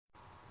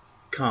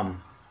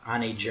Come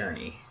on a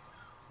journey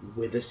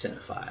with a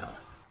cinephile.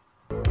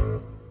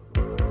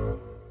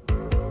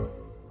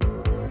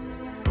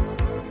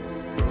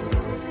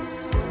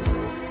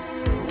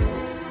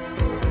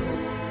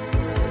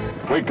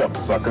 Wake up,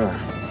 sucker.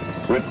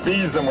 We're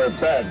thieves and we're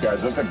bad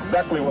guys. That's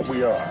exactly what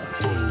we are.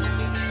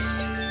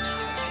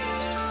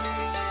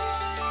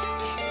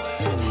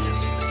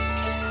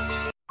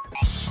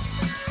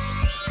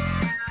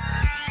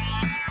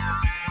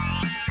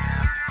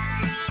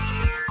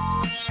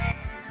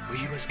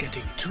 We was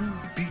getting too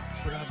big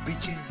for our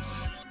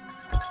britches.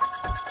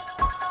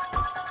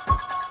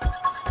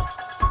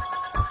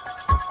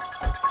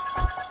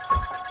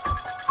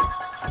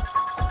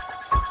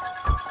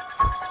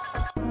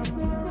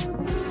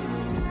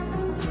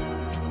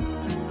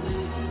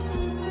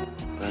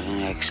 What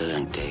an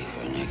excellent day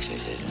for an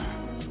exorcism.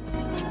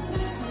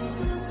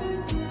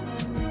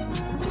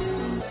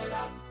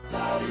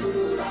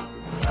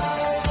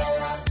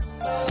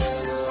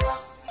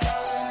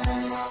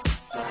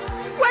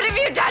 What have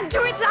you done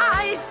to its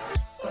eyes?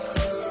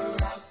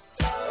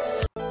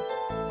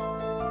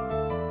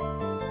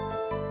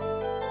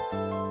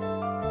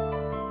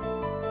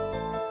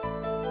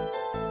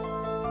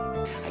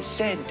 I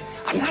said,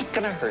 I'm not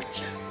gonna hurt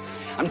you.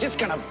 I'm just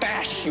gonna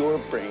bash your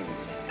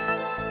brains in.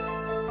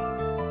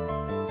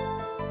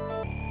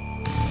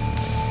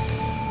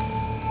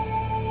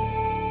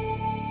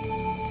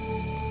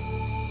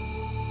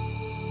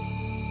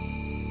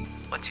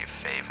 What's your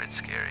favorite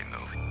scary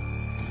movie?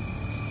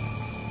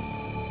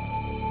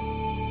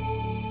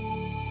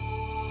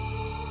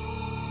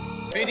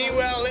 Biddy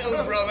well,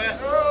 little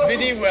brother.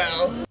 Biddy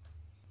well.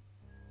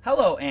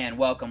 Hello and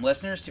welcome,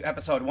 listeners, to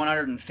episode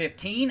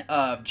 115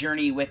 of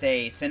Journey with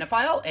a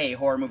Cinephile, a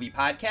horror movie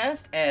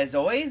podcast. As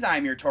always,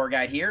 I'm your tour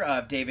guide here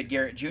of David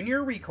Garrett Jr.,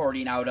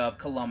 recording out of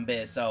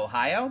Columbus,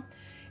 Ohio.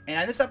 And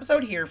on this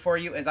episode here for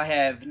you is I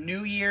have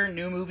New Year,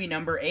 New Movie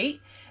number 8.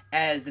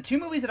 As the two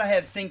movies that I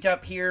have synced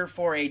up here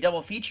for a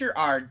double feature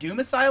are Doom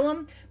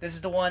Asylum. This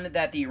is the one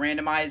that the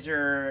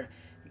randomizer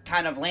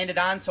kind of landed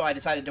on, so I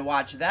decided to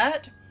watch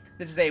that.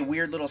 This is a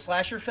weird little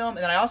slasher film.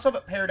 And then I also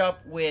have it paired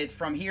up with,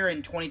 from here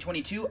in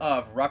 2022,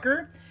 of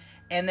Rucker.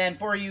 And then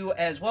for you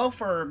as well,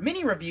 for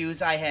mini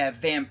reviews, I have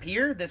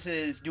Vampire. This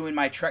is doing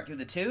my trek through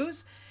the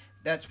twos.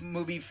 That's a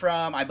movie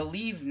from, I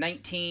believe,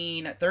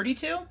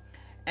 1932.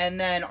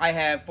 And then I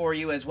have for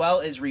you as well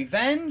is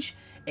Revenge,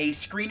 a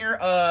screener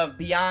of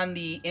Beyond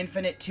the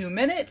Infinite 2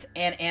 Minutes,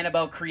 and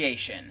Annabelle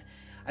Creation.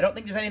 I don't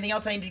think there's anything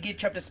else I need to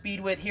get you up to speed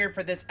with here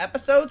for this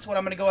episode, so what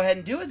I'm going to go ahead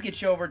and do is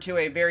get you over to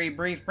a very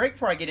brief break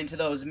before I get into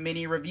those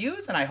mini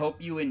reviews, and I hope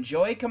you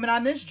enjoy coming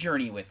on this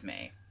journey with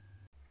me.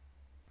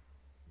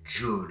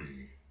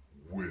 Journey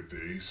with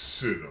a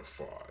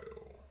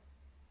Cinephile.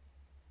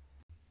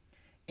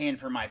 And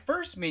for my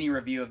first mini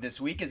review of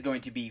this week is going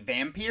to be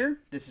Vampire.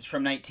 This is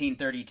from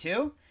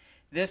 1932.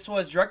 This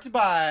was directed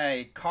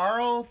by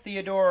Carl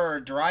Theodor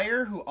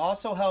Dreyer, who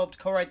also helped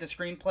co-write the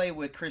screenplay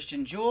with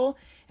Christian Jewell,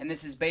 and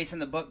this is based on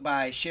the book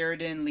by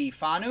Sheridan Lee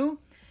Fanu.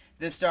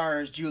 This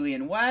stars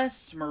Julian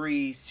West,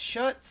 Maurice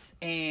Schutz,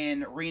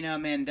 and Rena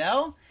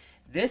Mandel.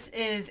 This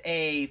is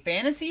a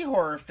fantasy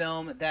horror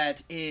film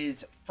that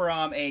is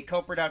from a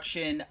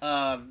co-production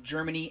of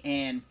Germany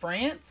and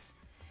France.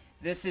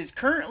 This is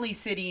currently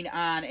sitting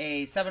on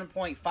a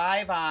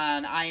 7.5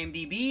 on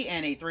IMDb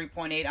and a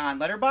 3.8 on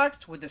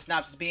Letterboxd, with the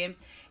synopsis being,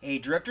 a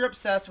drifter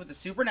obsessed with the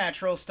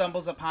supernatural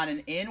stumbles upon an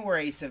inn where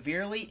a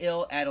severely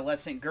ill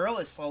adolescent girl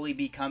is slowly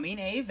becoming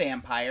a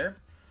vampire.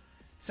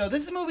 So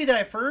this is a movie that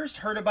I first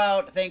heard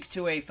about thanks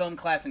to a film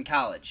class in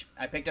college.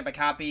 I picked up a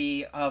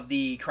copy of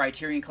the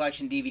Criterion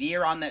Collection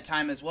DVD around that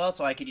time as well,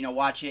 so I could,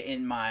 watch it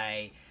in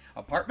my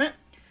apartment.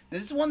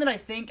 This is one that I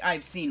think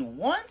I've seen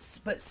once,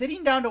 but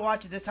sitting down to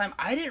watch it this time,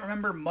 I didn't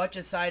remember much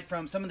aside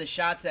from some of the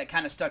shots that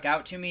kind of stuck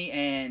out to me,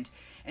 and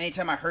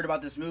anytime I heard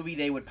about this movie,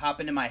 they would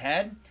pop into my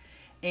head.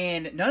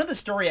 And none of the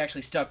story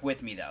actually stuck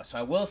with me, though, so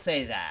I will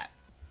say that.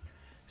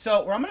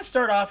 So where I'm going to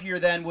start off here,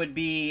 then, would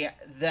be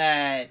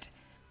that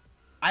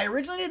I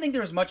originally didn't think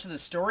there was much of the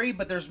story,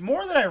 but there's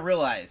more that I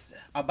realized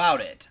about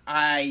it.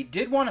 I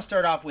did want to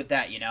start off with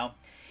that,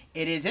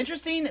 It is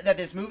interesting that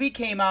this movie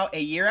came out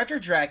a year after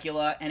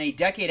Dracula and a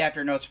decade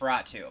after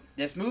Nosferatu.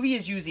 This movie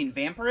is using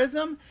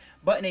vampirism,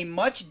 but in a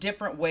much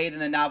different way than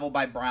the novel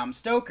by Bram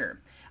Stoker.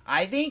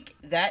 I think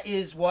that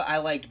is what I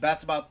liked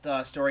best about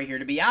the story here,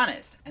 to be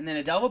honest. And then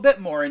to delve a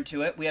bit more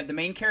into it, we have the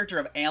main character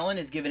of Alan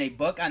is given a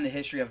book on the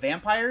history of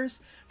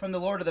vampires from the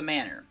Lord of the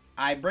Manor.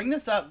 I bring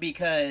this up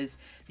because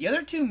the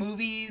other two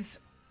movies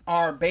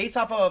are based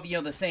off of,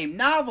 the same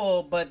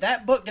novel, but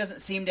that book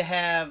doesn't seem to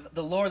have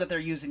the lore that they're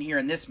using here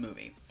in this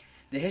movie.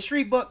 The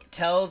history book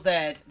tells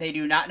that they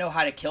do not know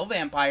how to kill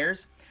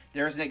vampires.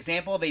 There is an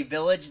example of a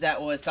village that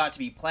was thought to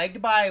be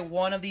plagued by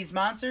one of these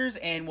monsters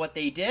and what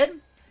they did.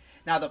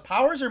 Now, the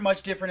powers are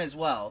much different as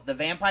well. The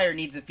vampire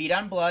needs to feed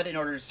on blood in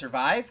order to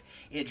survive.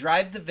 It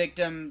drives the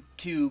victim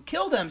to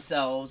kill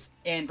themselves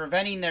and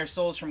preventing their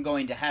souls from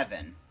going to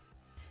heaven.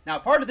 Now,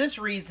 part of this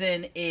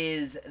reason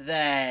is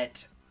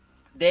that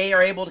they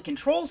are able to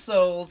control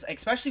souls,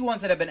 especially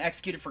ones that have been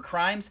executed for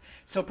crimes.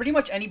 So pretty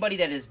much anybody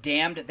that is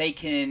damned, they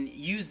can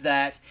use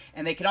that,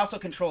 and they can also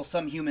control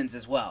some humans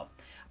as well.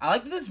 I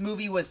like that this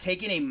movie was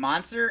taking a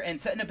monster and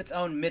setting up its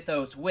own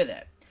mythos with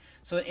it.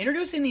 So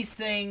introducing these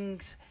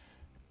things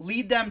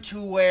lead them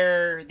to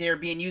where they're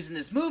being used in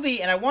this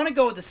movie, and I want to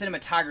go with the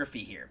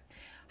cinematography here.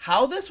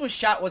 How this was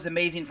shot was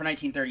amazing for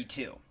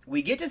 1932.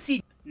 We get to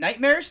see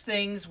nightmarish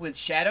things with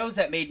shadows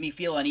that made me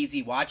feel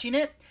uneasy watching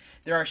it.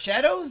 There are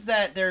shadows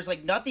that there's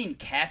like nothing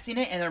casting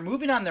it, and they're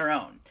moving on their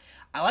own.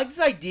 I like this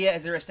idea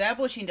as they're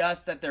establishing to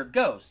us that they're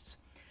ghosts.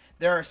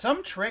 There are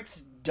some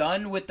tricks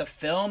done with the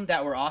film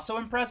that were also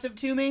impressive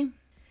to me.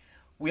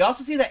 We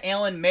also see that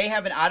Alan may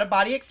have an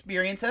out-of-body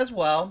experience as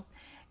well.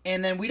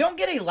 And then we don't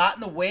get a lot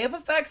in the way of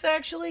effects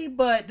actually,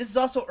 but this is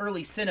also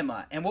early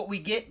cinema, and what we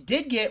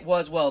did get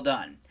was well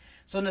done.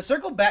 So to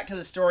circle back to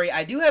the story,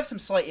 I do have some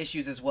slight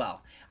issues as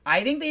well.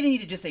 I think they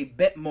needed just a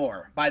bit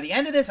more. By the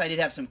end of this, I did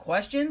have some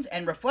questions,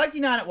 and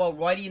reflecting on it while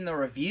writing the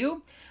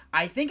review,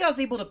 I think I was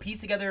able to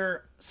piece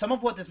together some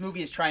of what this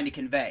movie is trying to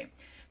convey.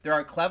 There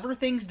are clever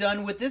things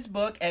done with this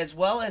book, as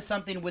well as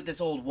something with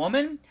this old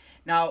woman.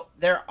 Now,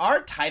 there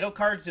are title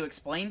cards to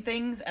explain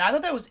things, and I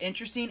thought that was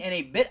interesting and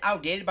a bit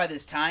outdated by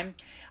this time.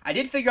 I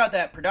did figure out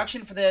that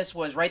production for this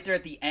was right there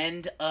at the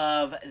end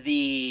of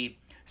the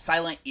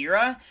silent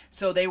era,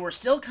 so they were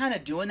still kind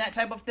of doing that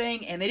type of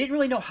thing, and they didn't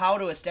really know how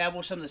to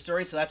establish some of the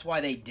stories, so that's why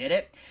they did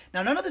it.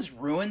 Now, none of this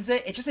ruins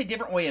it. It's just a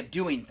different way of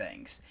doing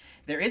things.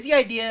 There is the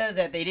idea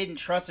that they didn't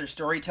trust their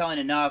storytelling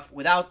enough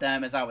without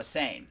them, as I was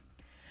saying.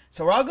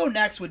 So where I'll go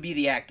next would be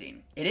the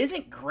acting. It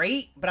isn't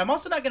great, but I'm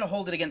also not going to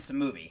hold it against the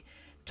movie.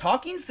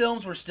 Talking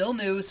films were still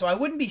new, so I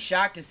wouldn't be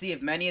shocked to see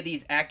if many of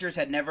these actors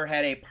had never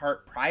had a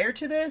part prior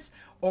to this,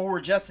 or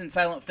were just in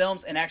silent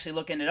films, and actually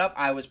looking it up,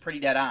 I was pretty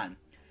dead on.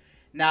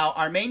 Now,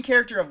 our main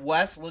character of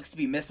Wes looks to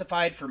be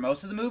mystified for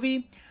most of the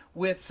movie.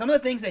 With some of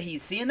the things that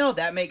he's seeing, though,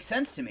 that makes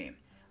sense to me.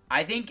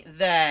 I think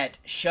that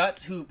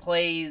Schutz, who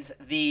plays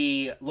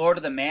the Lord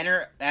of the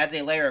Manor, adds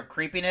a layer of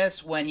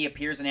creepiness when he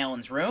appears in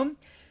Alan's room.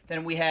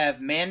 Then we have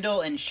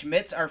Mandel and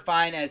Schmitz are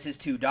fine as his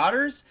two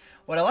daughters.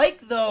 What I like,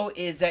 though,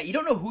 is that you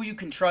don't know who you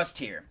can trust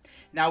here.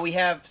 Now, we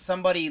have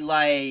somebody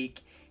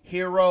like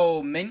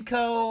Hiro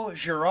Minko,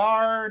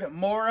 Gerard,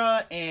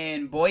 Mora,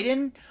 and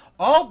Boyden.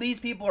 All these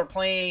people are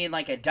playing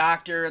like a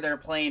doctor, they're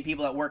playing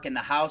people that work in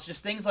the house,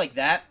 just things like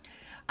that.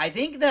 I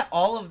think that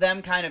all of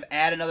them kind of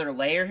add another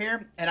layer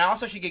here, and I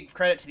also should give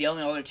credit to the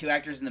only other two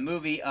actors in the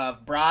movie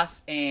of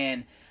Brass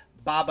and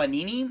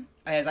Babanini,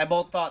 as I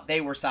both thought they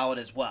were solid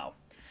as well.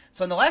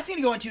 So the last thing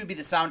to go into would be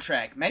the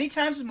soundtrack. Many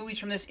times with movies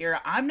from this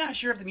era, I'm not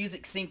sure if the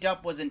music synced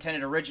up was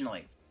intended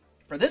originally.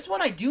 For this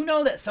one, I do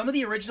know that some of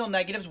the original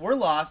negatives were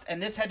lost,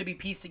 and this had to be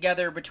pieced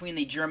together between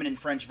the German and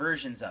French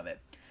versions of it.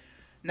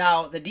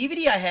 Now, the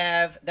DVD I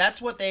have, that's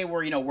what they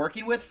were,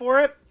 working with for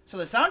it. So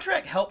the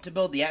soundtrack helped to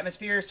build the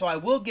atmosphere, so I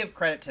will give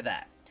credit to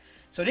that.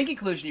 So in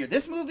conclusion here,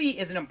 this movie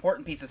is an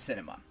important piece of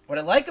cinema. What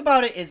I like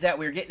about it is that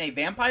we're getting a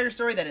vampire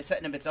story that is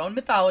setting up its own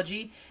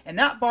mythology and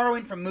not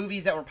borrowing from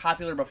movies that were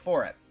popular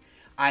before it.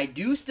 I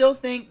do still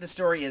think the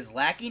story is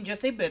lacking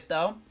just a bit,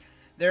 though.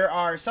 There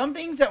are some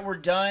things that were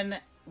done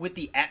with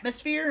the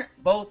atmosphere,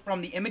 both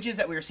from the images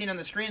that we were seeing on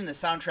the screen and the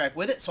soundtrack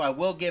with it, so I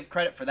will give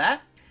credit for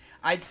that.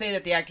 I'd say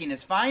that the acting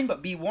is fine,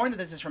 but be warned that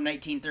this is from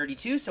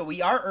 1932, so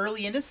we are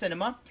early into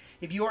cinema.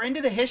 If you are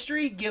into the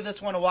history, give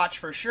this one a watch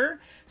for sure.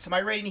 So my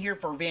rating here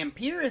for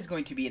Vampire is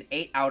going to be an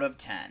 8 out of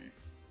 10.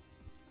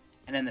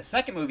 And then the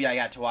second movie I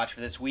got to watch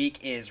for this week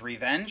is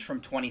Revenge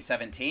from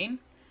 2017.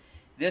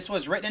 This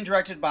was written and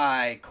directed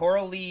by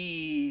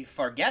Coralie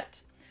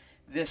Farget.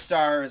 This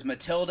stars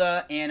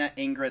Matilda, Anna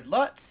Ingrid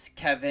Lutz,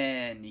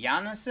 Kevin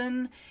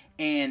Janssen,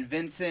 and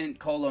Vincent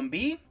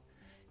Colombi.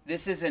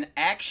 This is an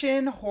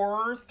action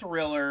horror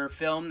thriller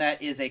film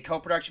that is a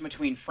co-production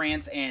between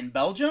France and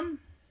Belgium.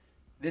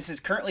 This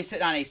is currently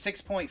sitting on a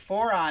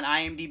 6.4 on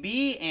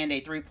IMDb and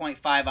a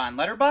 3.5 on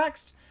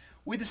Letterboxd.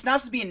 With the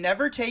synopsis being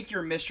never take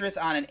your mistress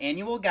on an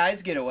annual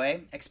guy's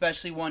getaway,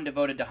 especially one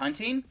devoted to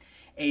hunting.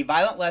 A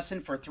violent lesson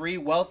for 3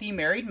 wealthy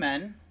married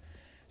men.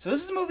 So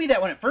this is a movie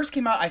that when it first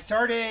came out, I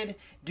started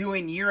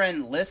doing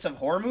year-end lists of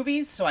horror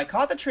movies. So I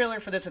caught the trailer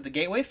for this at the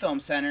Gateway Film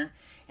Center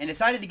and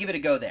decided to give it a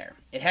go there.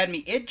 It had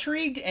me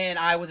intrigued and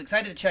I was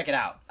excited to check it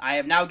out. I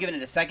have now given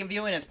it a second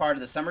viewing as part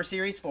of the summer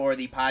series for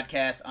the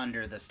podcast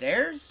Under the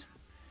Stairs.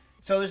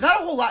 So there's not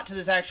a whole lot to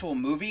this actual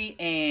movie,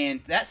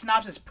 and that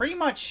synopsis pretty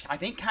much, I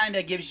think, kind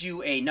of gives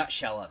you a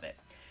nutshell of it.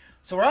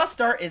 So where I'll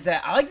start is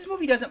that I like this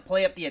movie doesn't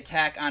play up the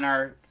attack on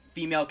our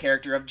female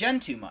character of Jen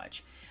too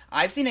much.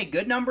 I've seen a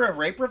good number of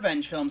rape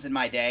revenge films in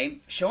my day,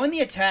 showing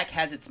the attack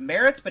has its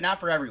merits, but not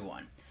for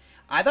everyone.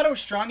 I thought it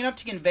was strong enough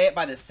to convey it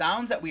by the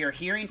sounds that we are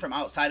hearing from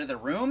outside of the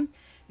room.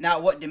 Now,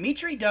 what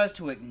Dimitri does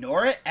to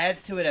ignore it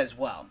adds to it as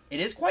well. It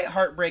is quite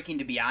heartbreaking,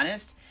 to be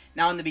honest.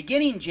 Now, in the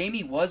beginning,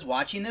 Jamie was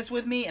watching this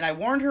with me, and I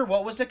warned her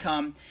what was to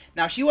come.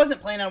 Now, she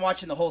wasn't planning on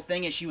watching the whole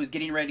thing as she was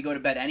getting ready to go to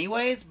bed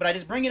anyways, but I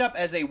just bring it up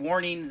as a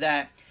warning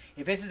that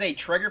if this is a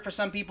trigger for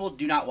some people,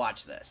 do not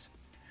watch this.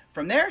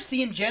 From there,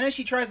 seeing Jenna,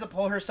 she tries to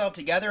pull herself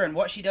together, and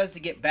what she does to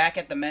get back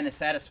at the men is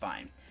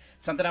satisfying.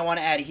 Something I want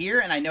to add here,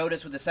 and I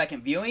noticed with the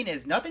second viewing,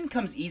 is nothing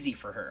comes easy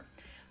for her.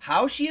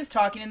 How she is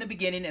talking in the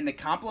beginning and the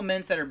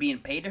compliments that are being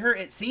paid to her,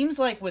 it seems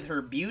like with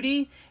her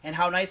beauty and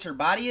how nice her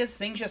body is,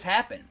 things just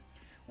happen.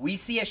 We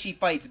see as she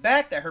fights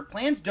back that her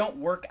plans don't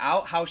work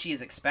out how she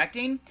is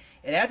expecting.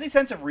 It adds a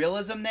sense of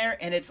realism there,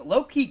 and it's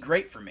low-key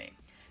great for me.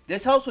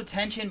 This helps with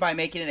tension by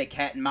making it a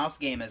cat and mouse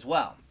game as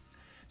well.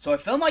 So a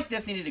film like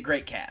this needed a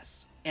great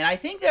cast, and I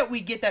think that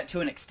we get that to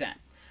an extent.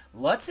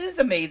 Lutz is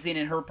amazing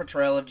in her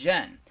portrayal of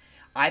Jen.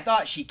 I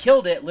thought she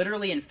killed it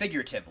literally and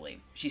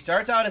figuratively. She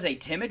starts out as a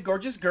timid,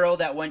 gorgeous girl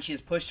that when she is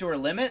pushed to her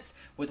limits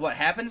with what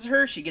happens to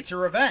her, she gets her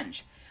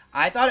revenge.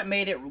 I thought it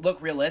made it look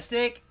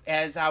realistic,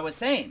 as I was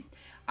saying.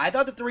 I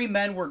thought the three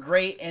men were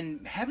great,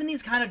 and having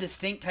these kind of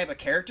distinct type of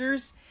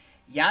characters,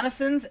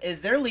 Janssens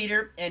is their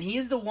leader, and he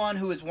is the one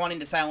who is wanting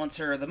to silence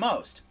her the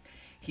most.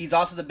 He's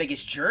also the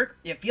biggest jerk.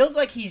 It feels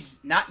like he's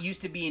not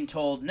used to being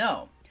told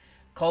no.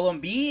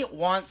 Colombi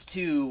wants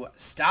to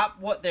stop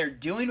what they're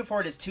doing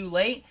before it is too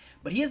late,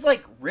 but he is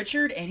like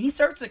Richard, and he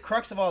starts the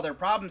crux of all their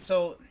problems,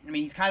 so, I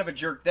mean, he's kind of a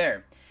jerk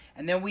there.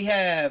 And then we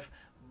have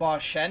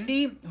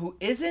Boshendi, who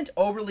isn't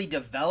overly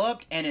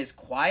developed and is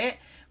quiet,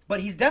 but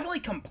he's definitely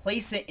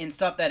complacent in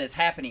stuff that is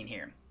happening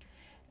here.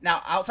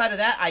 Now, outside of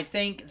that, I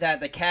think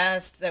that the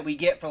cast that we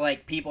get for,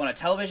 like, people in a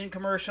television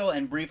commercial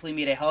and briefly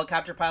meet a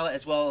helicopter pilot,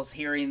 as well as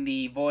hearing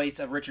the voice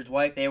of Richard's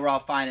wife, they were all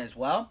fine as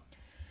well.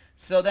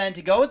 So then,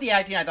 to go with the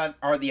acting, I thought,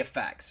 are the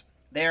effects.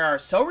 They are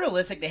so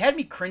realistic, they had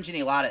me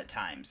cringing a lot at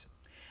times.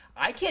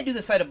 I can't do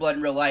the sight of blood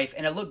in real life,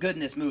 and it looked good in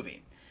this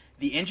movie.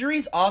 The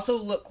injuries also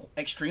look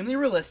extremely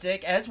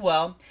realistic as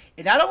well.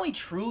 It not only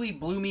truly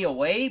blew me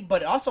away,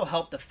 but it also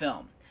helped the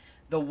film.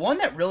 The one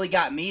that really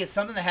got me is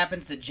something that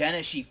happens to Jen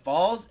as she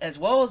falls, as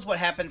well as what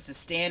happens to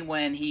Stan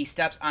when he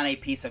steps on a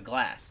piece of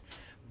glass.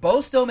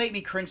 Both still make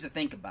me cringe to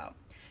think about.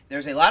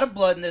 There's a lot of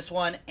blood in this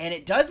one, and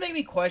it does make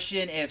me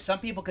question if some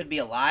people could be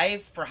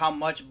alive for how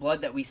much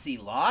blood that we see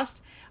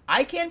lost.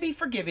 I can be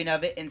forgiving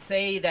of it and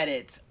say that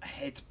it's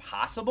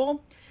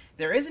possible.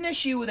 There is an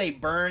issue with a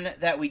burn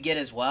that we get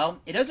as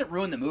well. It doesn't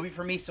ruin the movie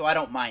for me, so I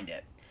don't mind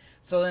it.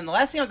 So then the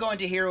last thing I'll go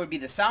into here would be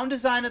the sound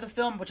design of the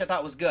film, which I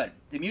thought was good.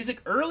 The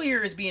music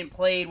earlier is being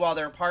played while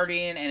they're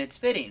partying, and it's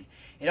fitting.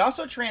 It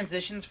also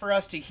transitions for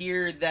us to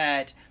hear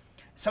that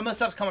some of the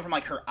stuff's coming from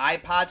like her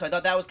iPod, so I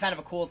thought that was kind of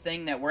a cool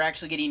thing that we're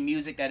actually getting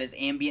music that is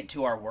ambient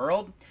to our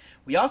world.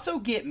 We also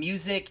get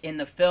music in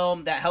the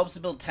film that helps to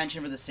build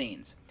tension for the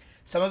scenes.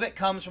 Some of it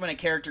comes from when a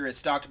character is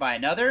stalked by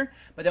another,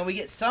 but then we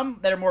get some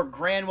that are more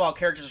grand while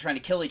characters are trying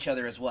to kill each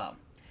other as well.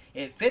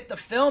 It fit the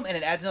film, and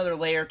it adds another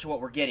layer to what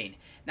we're getting.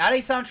 Not a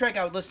soundtrack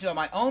I would listen to on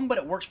my own, but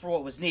it works for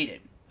what was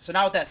needed. So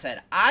now with that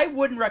said, I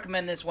wouldn't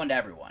recommend this one to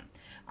everyone.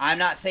 I'm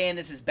not saying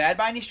this is bad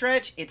by any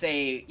stretch. It's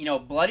a,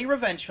 bloody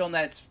revenge film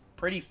that's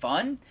pretty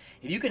fun.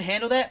 If you can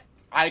handle that,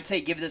 I'd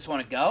say give this one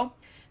a go.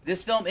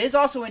 This film is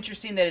also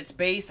interesting that it's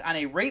based on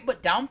a rape,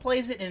 but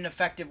downplays it in an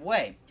effective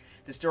way.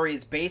 The story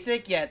is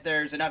basic, yet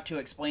there's enough to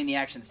explain the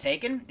actions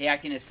taken. The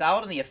acting is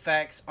solid, and the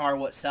effects are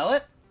what sell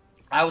it.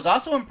 I was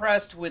also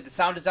impressed with the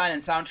sound design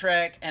and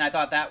soundtrack, and I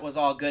thought that was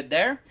all good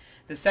there.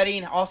 The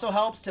setting also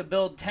helps to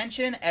build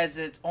tension as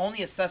it's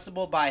only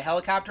accessible by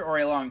helicopter or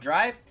a long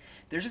drive.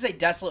 There's just a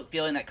desolate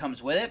feeling that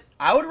comes with it.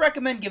 I would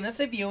recommend giving this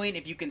a viewing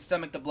if you can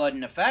stomach the blood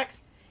and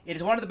effects. It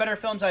is one of the better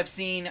films I've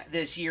seen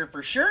this year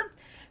for sure.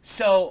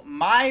 So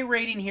my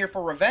rating here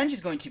for Revenge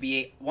is going to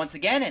be, once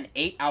again, an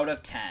 8 out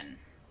of 10.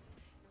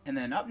 And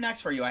then up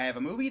next for you, I have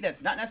a movie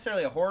that's not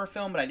necessarily a horror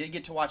film, but I did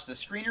get to watch the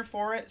screener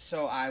for it,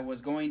 so I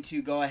was going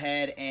to go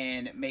ahead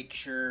and make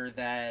sure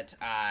that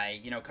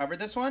I, covered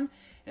this one.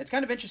 And it's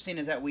kind of interesting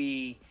is that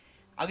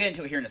I'll get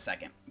into it here in a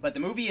second, but the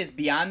movie is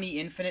Beyond the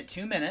Infinite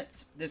 2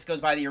 Minutes. This goes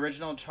by the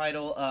original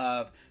title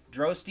of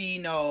Drosti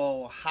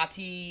no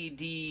Hati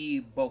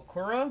di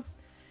Bokura.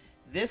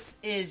 This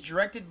is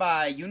directed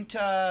by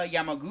Yunta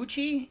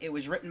Yamaguchi. It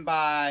was written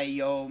by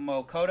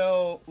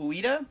Yomokoto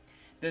Ueda.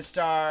 This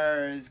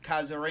stars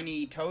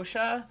Kazurini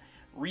Tosha,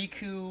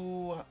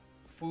 Riku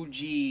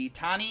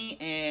Fujitani,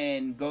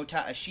 and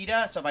Gota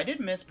Ashida. So if I did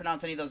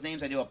mispronounce any of those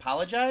names, I do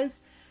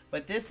apologize.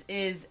 But this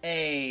is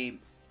a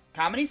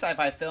comedy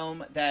sci-fi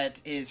film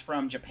that is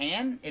from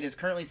Japan. It is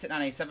currently sitting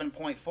on a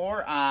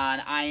 7.4 on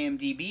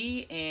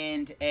IMDb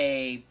and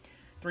a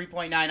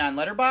 3.9 on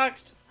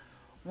Letterboxd.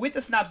 With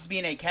the synopsis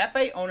being a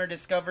cafe owner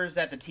discovers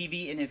that the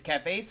TV in his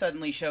cafe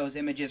suddenly shows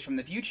images from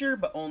the future,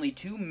 but only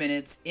 2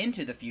 minutes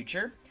into the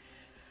future.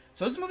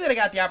 So this is a movie that I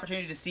got the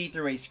opportunity to see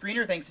through a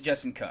screener thanks to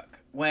Justin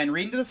Cook. When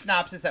reading the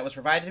synopsis that was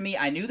provided to me,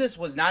 I knew this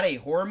was not a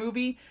horror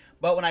movie,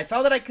 but when I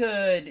saw that I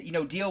could,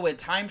 deal with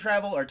time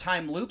travel or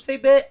time loops a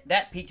bit,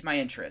 that piqued my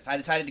interest. I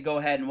decided to go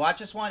ahead and watch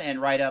this one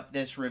and write up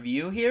this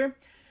review here.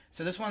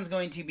 So this one's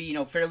going to be,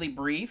 fairly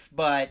brief,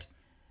 but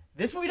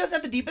this movie doesn't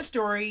have the deepest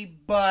story,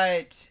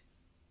 but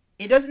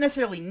it doesn't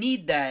necessarily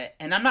need that,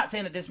 and I'm not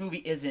saying that this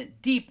movie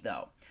isn't deep,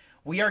 though.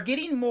 We are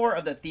getting more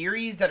of the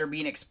theories that are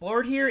being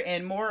explored here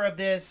and more of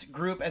this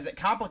group as it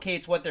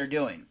complicates what they're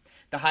doing.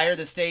 the higher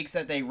the stakes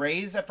that they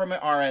raise from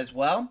it are as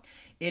well.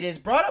 It is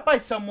brought up by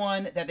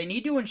someone that they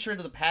need to ensure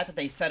that the path that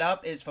they set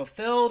up is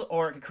fulfilled,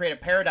 or it could create a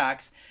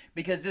paradox,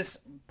 because this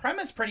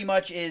premise pretty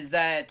much is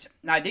that,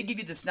 now I did give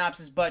you the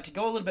synopsis, but to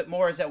go a little bit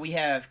more is that we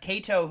have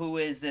Kato, who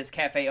is this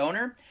cafe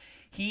owner.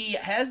 He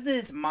has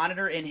this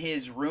monitor in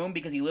his room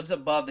because he lives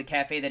above the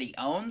cafe that he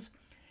owns,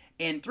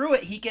 and through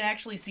it he can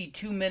actually see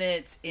 2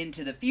 minutes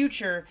into the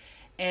future,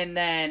 and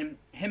then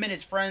him and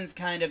his friends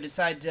kind of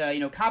decide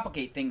to,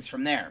 complicate things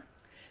from there.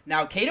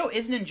 Now, Kato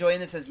isn't enjoying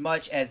this as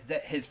much as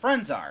his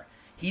friends are.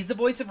 He's the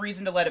voice of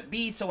reason to let it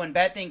be, so when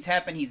bad things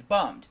happen, he's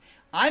bummed.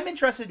 I'm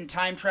interested in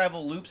time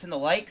travel, loops, and the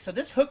like, so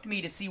this hooked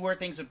me to see where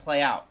things would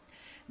play out.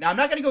 Now, I'm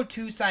not going to go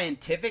too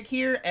scientific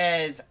here,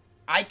 as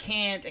I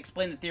can't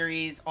explain the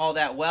theories all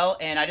that well,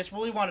 and I just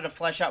really wanted to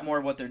flesh out more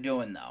of what they're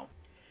doing, though.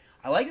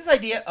 I like this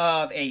idea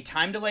of a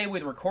time delay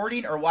with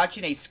recording or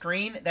watching a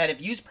screen that,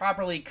 if used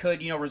properly,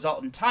 could,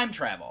 result in time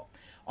travel.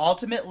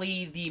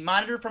 Ultimately, the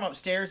monitor from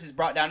upstairs is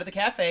brought down to the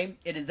cafe.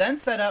 It is then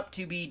set up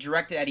to be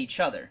directed at each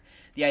other.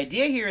 The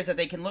idea here is that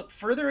they can look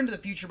further into the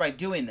future by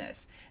doing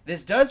this.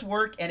 This does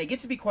work, and it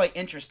gets to be quite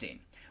interesting.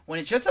 When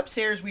it's just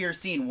upstairs, we are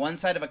seeing one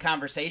side of a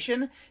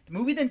conversation. The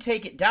movie then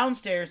take it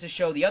downstairs to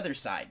show the other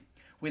side.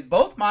 With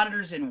both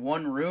monitors in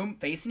one room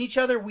facing each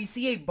other, we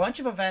see a bunch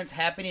of events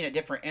happening at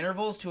different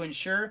intervals to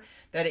ensure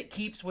that it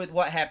keeps with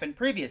what happened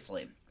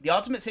previously. The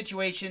ultimate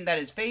situation that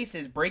is faced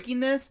is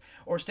breaking this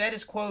or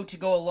status quo to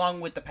go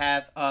along with the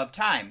path of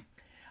time.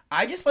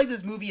 I just like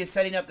this movie is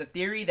setting up the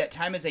theory that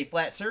time is a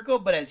flat circle,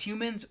 but as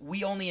humans,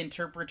 we only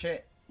interpret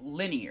it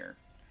linear.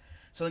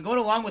 So then going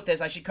along with this,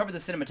 I should cover the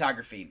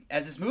cinematography.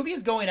 As this movie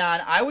is going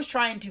on, I was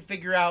trying to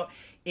figure out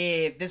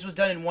if this was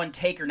done in one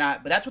take or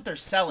not, but that's what they're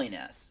selling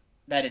us,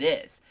 that it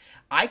is.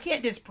 I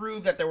can't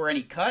disprove that there were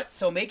any cuts,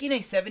 so making a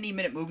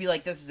 70-minute movie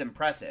like this is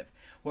impressive.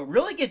 What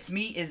really gets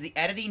me is the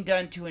editing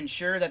done to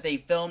ensure that they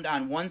filmed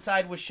on one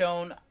side was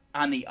shown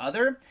on the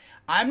other.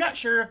 I'm not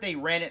sure if they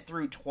ran it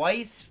through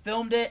twice,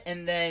 filmed it,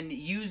 and then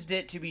used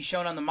it to be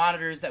shown on the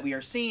monitors that we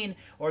are seeing,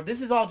 or if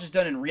this is all just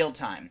done in real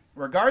time.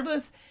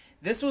 Regardless,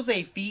 this was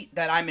a feat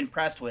that I'm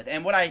impressed with.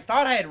 And what I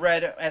thought I had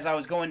read as I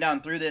was going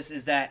down through this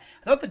is that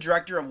I thought the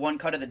director of One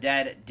Cut of the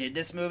Dead did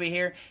this movie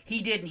here.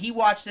 He did, and he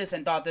watched this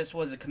and thought this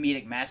was a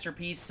comedic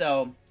masterpiece,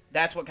 so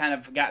that's what kind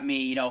of got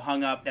me,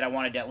 hung up, that I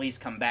wanted to at least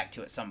come back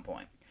to at some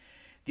point.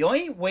 The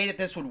only way that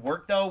this would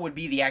work, though, would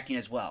be the acting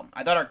as well.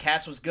 I thought our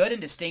cast was good and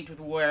distinct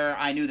with where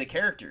I knew the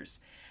characters.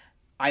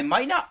 I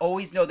might not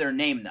always know their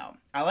name, though.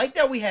 I like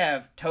that we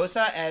have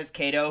Tosa as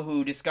Kato,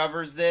 who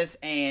discovers this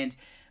and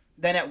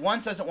then at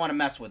once doesn't want to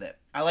mess with it.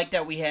 I like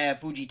that we have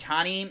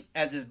Fujitani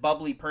as his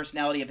bubbly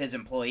personality of his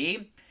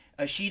employee.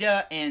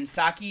 Ashita and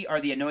Saki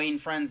are the annoying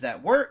friends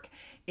at work.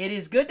 It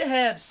is good to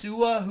have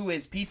Suwa, who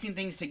is piecing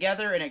things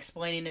together and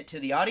explaining it to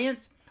the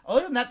audience.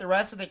 Other than that, the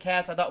rest of the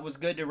cast I thought was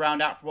good to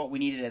round out for what we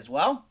needed as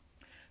well.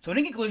 So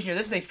in conclusion here,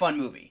 this is a fun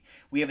movie.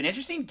 We have an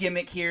interesting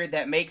gimmick here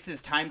that makes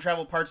this time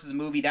travel parts of the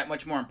movie that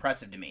much more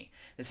impressive to me.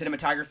 The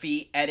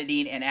cinematography,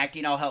 editing, and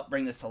acting all help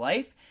bring this to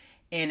life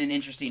in an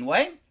interesting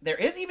way. There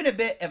is even a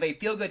bit of a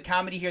feel-good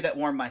comedy here that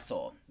warmed my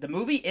soul. The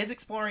movie is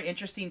exploring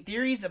interesting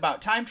theories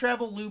about time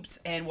travel, loops,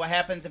 and what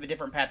happens if a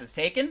different path is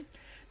taken.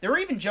 There are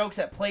even jokes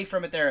that play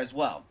from it there as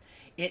well.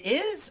 It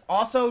is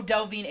also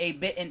delving a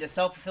bit into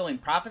self-fulfilling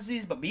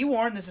prophecies, but be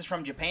warned, this is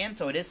from Japan,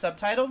 so it is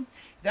subtitled.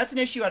 If that's an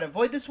issue, I'd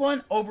avoid this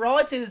one. Overall,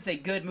 I'd say this is a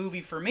good movie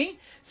for me.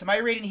 So my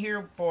rating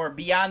here for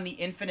Beyond the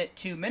Infinite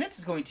 2 Minutes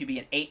is going to be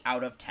an 8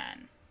 out of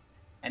 10.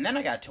 And then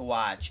I got to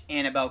watch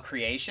Annabelle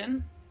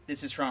Creation.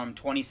 This is from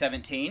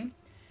 2017.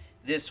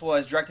 This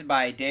was directed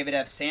by David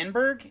F.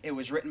 Sandberg. It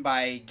was written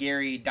by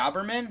Gary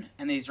Dauberman,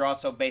 and these are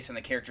also based on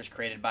the characters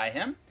created by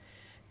him.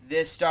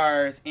 This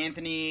stars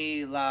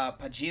Anthony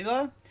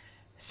LaPaglia,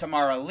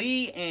 Samara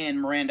Lee, and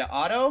Miranda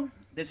Otto.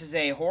 This is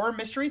a horror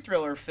mystery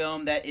thriller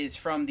film that is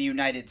from the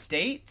United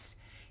States.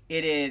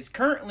 It is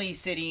currently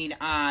sitting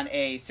on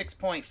a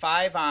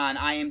 6.5 on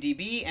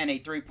IMDb and a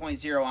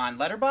 3.0 on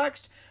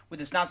Letterboxd, with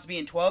the synopsis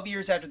being 12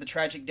 years after the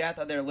tragic death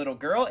of their little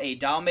girl, a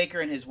doll maker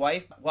and his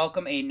wife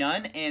welcome a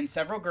nun and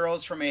several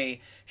girls from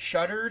a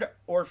shuttered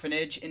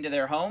orphanage into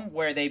their home,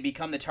 where they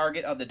become the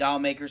target of the doll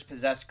maker's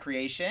possessed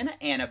creation,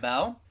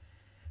 Annabelle.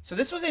 So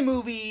this was a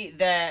movie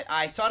that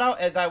I sought out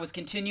as I was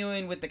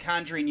continuing with the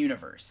Conjuring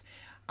universe.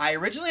 I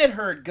originally had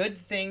heard good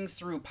things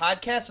through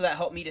podcasts, so that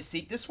helped me to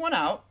seek this one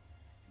out.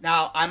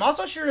 Now, I'm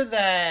also sure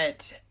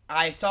that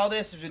I saw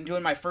this, I've been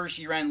doing my first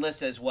year-end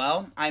list as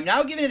well. I'm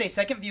now giving it a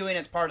second viewing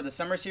as part of the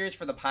summer series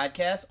for the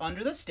podcast,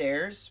 Under the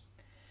Stairs.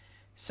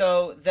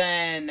 So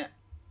then,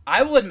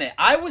 I will admit,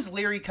 I was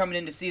leery coming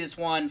in to see this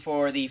one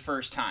for the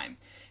first time,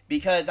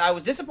 because I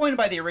was disappointed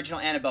by the original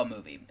Annabelle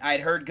movie. I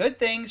had heard good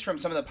things from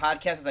some of the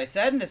podcasts, as I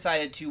said, and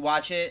decided to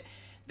watch it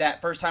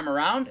that first time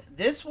around.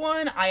 This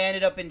one, I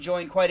ended up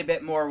enjoying quite a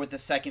bit more with the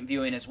second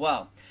viewing as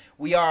well.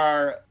 We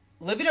are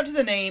living up to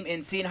the name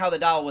and seeing how the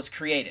doll was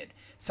created.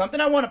 Something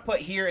I want to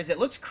put here is it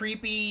looks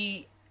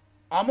creepy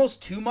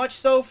almost too much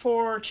so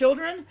for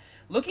children.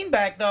 Looking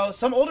back, though,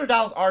 some older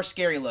dolls are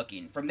scary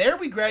looking. From there,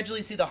 we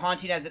gradually see the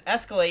haunting as it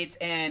escalates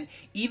and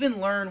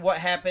even learn what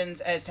happens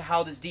as to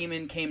how this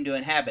demon came to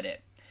inhabit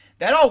it.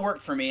 That all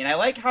worked for me, and I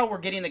like how we're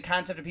getting the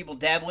concept of people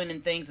dabbling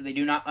in things that they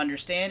do not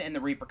understand and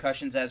the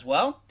repercussions as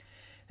well.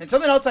 And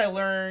something else I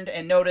learned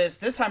and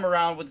noticed this time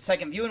around with the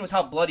second viewing was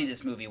how bloody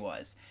this movie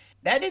was.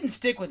 That didn't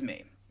stick with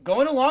me.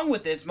 Going along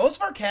with this, most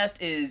of our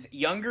cast is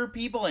younger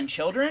people and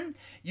children.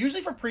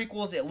 Usually for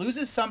prequels, it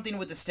loses something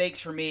with the stakes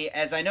for me,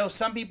 as I know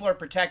some people are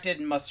protected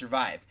and must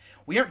survive.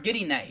 We aren't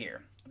getting that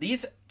here.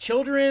 These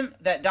children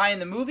that die in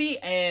the movie,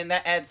 and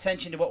that adds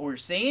tension to what we're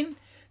seeing.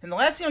 And the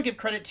last thing I'll give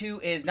credit to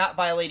is not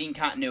violating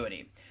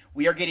continuity.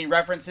 We are getting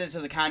references to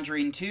The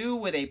Conjuring 2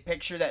 with a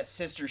picture that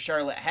Sister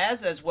Charlotte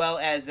has, as well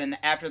as an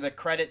after the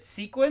credits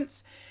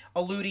sequence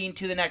alluding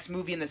to the next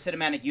movie in the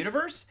cinematic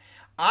universe.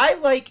 I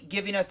like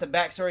giving us the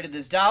backstory to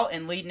this doll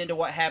and leading into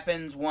what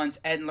happens once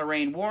Ed and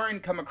Lorraine Warren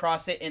come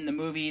across it in the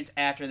movies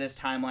after this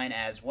timeline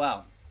as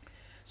well.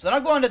 So then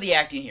I'll go on to the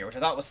acting here, which I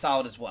thought was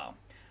solid as well.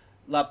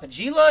 La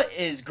Pagila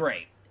is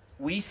great.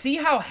 We see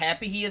how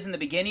happy he is in the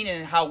beginning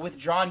and how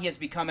withdrawn he has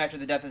become after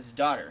the death of his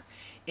daughter.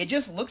 It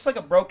just looks like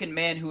a broken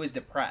man who is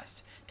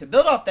depressed. To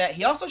build off that,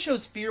 he also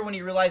shows fear when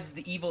he realizes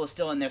the evil is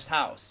still in this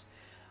house.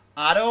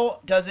 Otto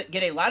doesn't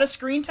get a lot of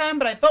screen time,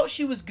 but I felt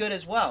she was good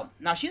as well.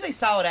 Now, she's a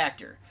solid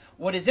actor.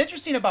 What is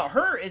interesting about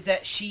her is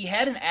that she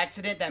had an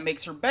accident that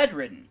makes her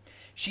bedridden.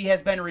 She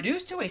has been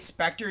reduced to a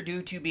specter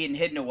due to being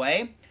hidden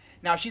away.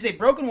 Now, she's a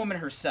broken woman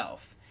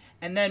herself.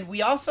 And then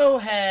we also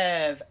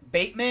have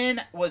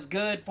Bateman was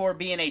good for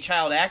being a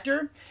child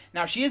actor.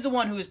 Now, she is the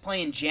one who is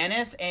playing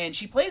Janice, and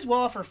she plays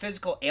well off her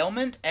physical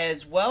ailment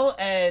as well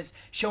as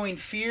showing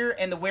fear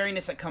and the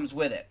wariness that comes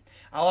with it.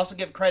 I'll also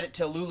give credit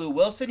to Lulu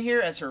Wilson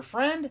here as her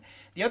friend.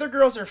 The other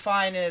girls are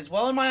fine as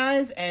well in my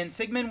eyes, and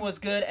Sigmund was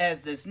good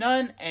as this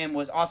nun and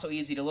was also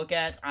easy to look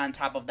at on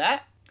top of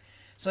that.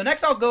 So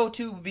next I'll go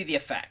to would be the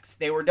effects.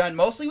 They were done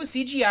mostly with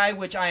CGI,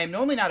 which I am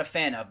normally not a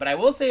fan of, but I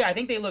will say I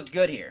think they looked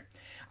good here.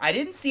 I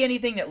didn't see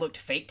anything that looked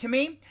fake to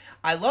me.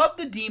 I love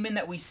the demon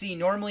that we see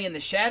normally in the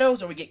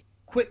shadows, or we get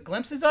quick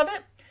glimpses of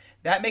it.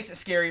 That makes it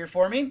scarier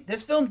for me.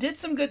 This film did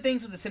some good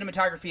things with the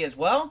cinematography as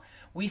well.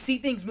 We see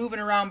things moving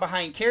around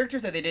behind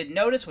characters that they didn't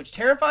notice, which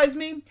terrifies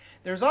me.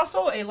 There's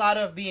also a lot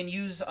of being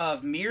used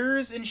of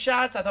mirrors in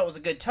shots. I thought was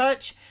a good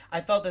touch. I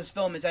felt this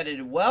film is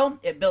edited well.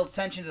 It builds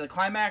tension to the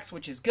climax,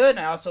 which is good. And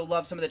I also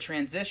love some of the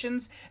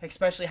transitions,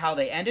 especially how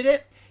they ended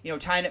it,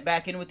 tying it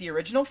back in with the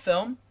original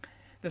film.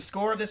 The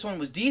score of this one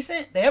was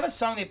decent. They have a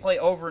song they play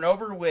over and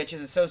over, which is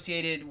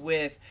associated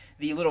with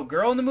the little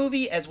girl in the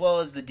movie as well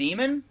as the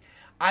demon.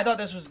 I thought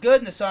this was good,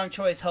 and the song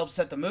choice helps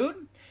set the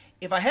mood.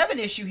 If I have an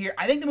issue here,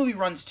 I think the movie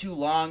runs too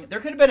long. There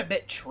could have been a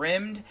bit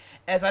trimmed,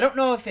 as I don't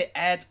know if it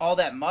adds all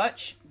that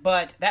much,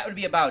 but that would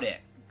be about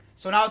it.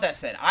 So now with that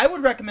said, I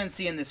would recommend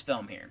seeing this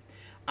film here.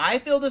 I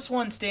feel this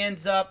one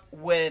stands up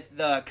with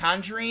The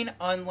Conjuring,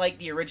 unlike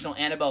the original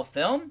Annabelle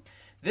film.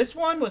 This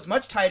one was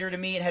much tighter to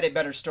me and had a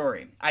better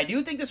story. I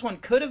do think this one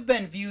could have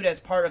been viewed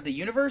as part of the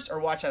universe or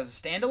watched as a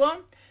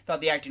standalone.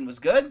 Thought the acting was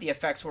good. The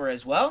effects were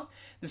as well.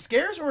 The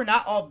scares were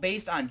not all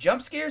based on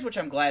jump scares, which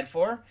I'm glad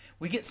for.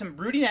 We get some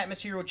brooding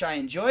atmosphere, which I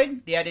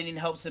enjoyed. The editing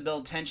helps to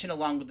build tension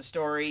along with the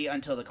story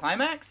until the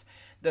climax.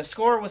 The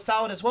score was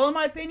solid as well, in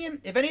my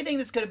opinion. If anything,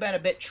 this could have been a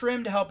bit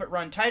trimmed to help it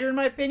run tighter, in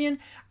my opinion.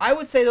 I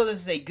would say, though,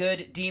 this is a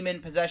good demon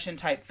possession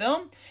type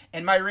film.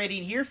 And my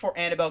rating here for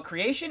Annabelle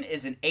Creation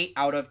is an 8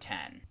 out of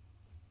 10.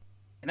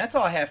 And that's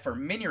all I have for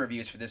mini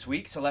reviews for this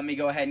week, so let me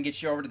go ahead and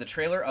get you over to the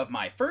trailer of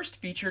my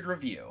first featured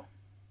review.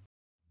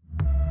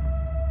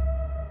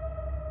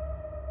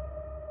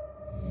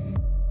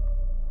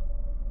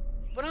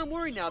 But I'm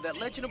worried now, that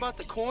legend about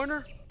the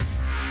coroner?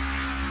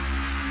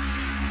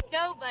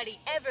 Nobody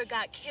ever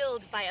got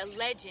killed by a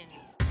legend.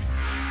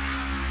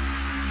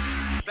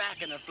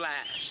 Back in a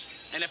flash.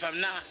 And if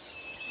I'm not,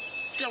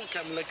 don't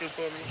come looking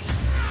for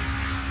me.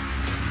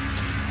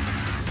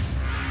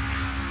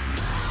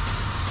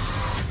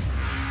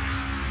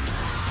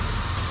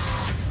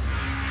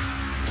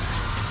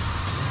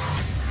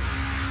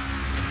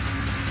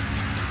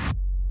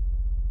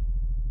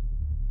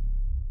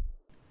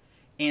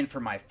 And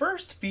for my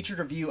first featured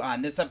review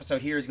on this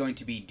episode here is going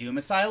to be Doom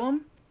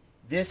Asylum.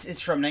 This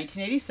is from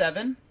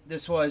 1987.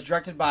 This was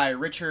directed by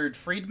Richard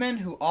Friedman,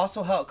 who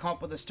also helped come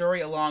up with the story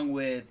along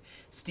with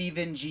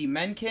Stephen G.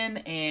 Mencken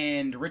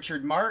and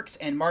Richard Marks,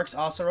 and Marks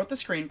also wrote the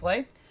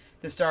screenplay.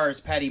 This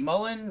stars Patty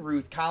Mullen,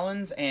 Ruth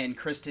Collins, and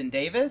Kristen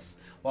Davis,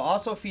 while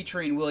also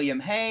featuring William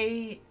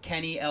Hay,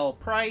 Kenny L.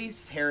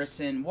 Price,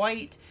 Harrison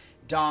White,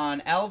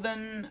 Don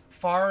Alvin,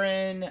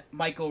 Farron,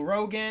 Michael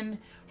Rogan,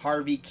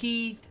 Harvey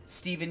Keith,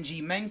 Stephen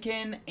G.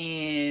 Mencken,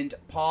 and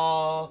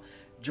Paul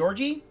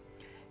Georgi.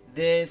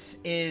 This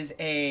is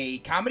a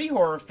comedy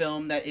horror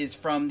film that is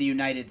from the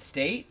United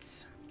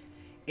States.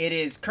 It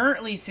is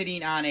currently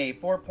sitting on a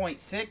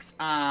 4.6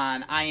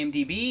 on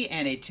IMDb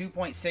and a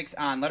 2.6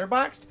 on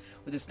Letterboxd,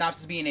 with the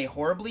synopsis being a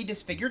horribly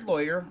disfigured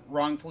lawyer,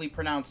 wrongfully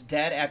pronounced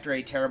dead after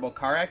a terrible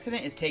car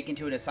accident, is taken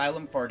to an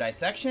asylum for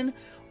dissection,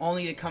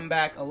 only to come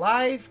back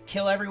alive,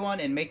 kill everyone,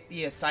 and make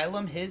the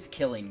asylum his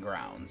killing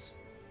grounds.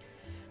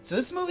 So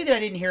this is a movie that I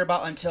didn't hear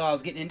about until I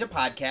was getting into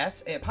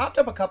podcasts. It popped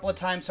up a couple of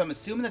times, so I'm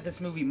assuming that this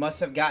movie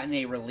must have gotten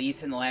a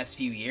release in the last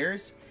few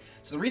years.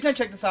 So the reason I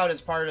checked this out is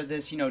part of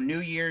this, New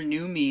Year,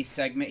 New Me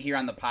segment here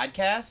on the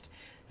podcast.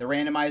 The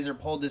randomizer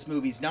pulled this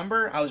movie's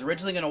number. I was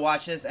originally going to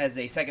watch this as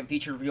a second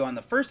feature review on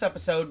the first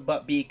episode,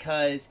 but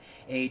because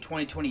a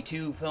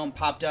 2022 film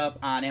popped up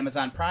on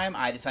Amazon Prime,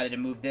 I decided to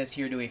move this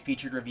here to a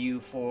featured review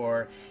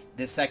for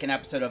this second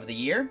episode of the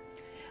year.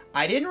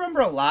 I didn't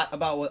remember a lot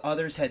about what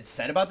others had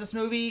said about this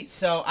movie,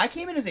 so I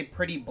came in as a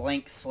pretty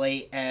blank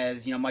slate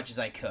as, much as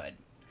I could.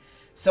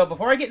 So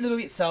before I get into the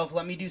movie itself,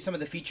 let me do some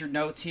of the featured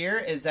notes here,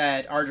 is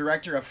that our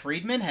director of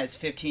Friedman has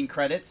 15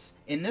 credits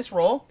in this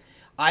role.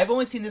 I've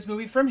only seen this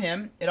movie from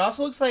him. It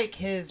also looks like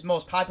his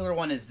most popular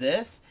one is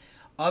this.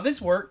 Of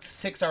his works,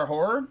 6 are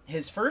horror.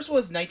 His first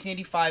was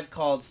 1985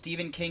 called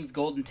Stephen King's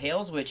Golden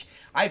Tales, which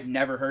I've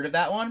never heard of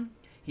that one.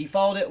 He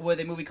followed it with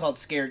a movie called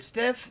Scared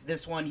Stiff,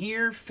 this one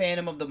here,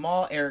 Phantom of the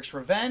Mall, Eric's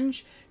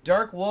Revenge,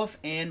 Dark Wolf,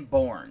 and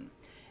Born.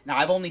 Now,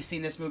 I've only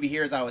seen this movie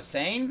here, as I was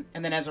saying,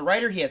 and then as a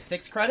writer, he has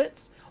 6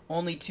 credits.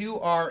 Only 2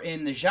 are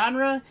in the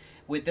genre,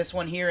 with this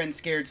one here and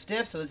Scared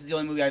Stiff, so this is the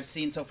only movie I've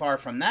seen so far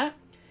from that.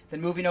 Then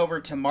moving over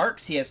to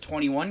Marks, he has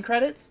 21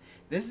 credits.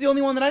 This is the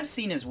only one that I've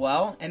seen as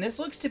well, and this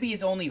looks to be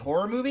his only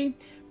horror movie,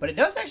 but it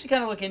does actually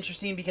kind of look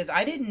interesting because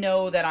I didn't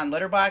know that on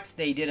Letterboxd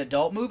they did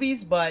adult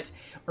movies, but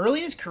early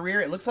in his career,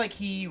 it looks like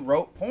he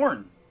wrote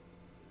porn.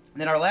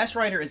 And then our last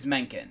writer is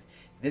Menken.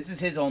 This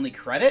is his only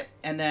credit,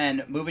 and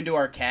then moving to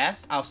our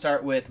cast, I'll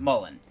start with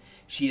Mullen.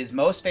 She is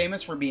most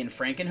famous for being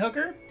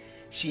Frankenhooker.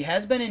 She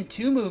has been in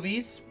 2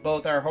 movies,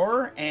 both are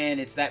horror, and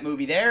it's that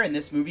movie there and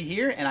this movie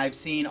here, and I've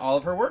seen all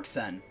of her works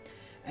then.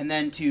 And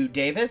then to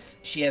Davis,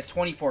 she has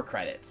 24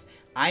 credits.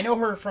 I know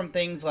her from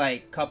things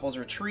like Couples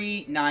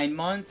Retreat, 9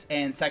 Months,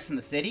 and Sex and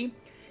the City.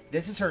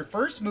 This is her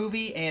first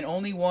movie and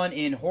only one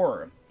in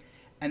horror.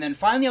 And then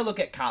finally I'll look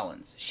at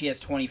Collins. She has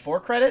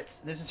 24 credits.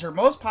 This is her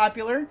most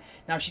popular.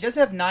 Now she does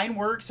have 9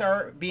 works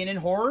being in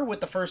horror, with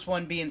the first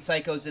one being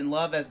Psychos in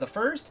Love as the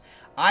first.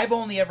 I've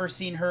only ever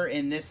seen her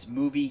in this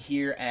movie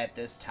here at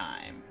this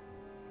time.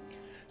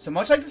 So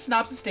much like the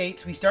synopsis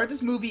states, we start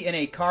this movie in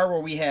a car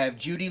where we have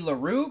Judy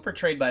LaRue,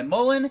 portrayed by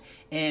Mullen,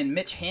 and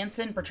Mitch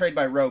Hansen, portrayed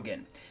by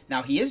Rogan.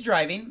 Now he is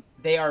driving.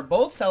 They are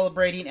both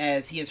celebrating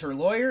as he is her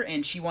lawyer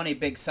and she won a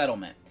big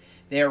settlement.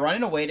 They are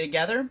running away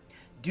together.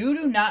 Due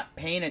to not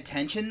paying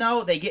attention,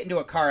 though, they get into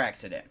a car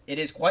accident. It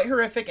is quite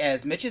horrific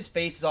as Mitch's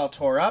face is all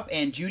tore up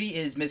and Judy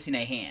is missing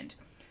a hand.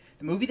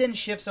 The movie then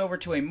shifts over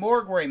to a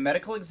morgue where a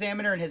medical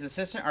examiner and his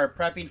assistant are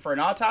prepping for an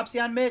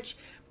autopsy on Mitch,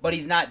 but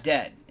he's not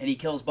dead, and he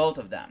kills both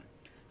of them.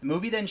 The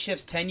movie then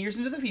shifts 10 years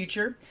into the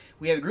future.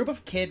 We have a group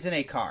of kids in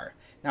a car.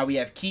 Now we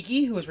have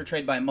Kiki, who is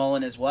portrayed by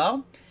Mullen as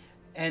well,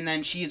 and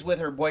then she is with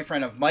her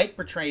boyfriend of Mike,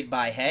 portrayed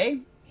by Hay.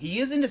 He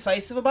is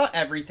indecisive about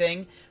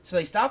everything, so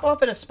they stop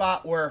off at a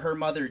spot where her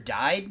mother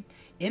died.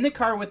 In the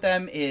car with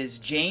them is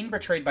Jane,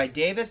 portrayed by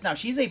Davis. Now,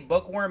 she's a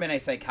bookworm and a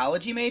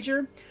psychology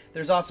major.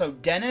 There's also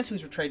Dennis,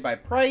 who's portrayed by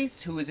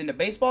Price, who is into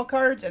baseball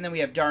cards. And then we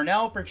have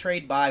Darnell,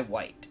 portrayed by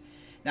White.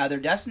 Now, their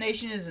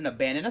destination is an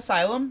abandoned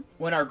asylum.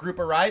 When our group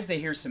arrives, they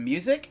hear some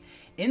music.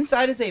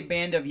 Inside is a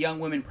band of young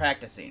women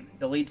practicing.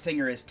 The lead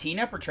singer is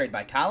Tina, portrayed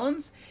by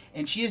Collins.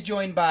 And she is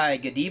joined by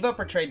Godiva,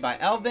 portrayed by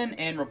Elvin,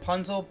 and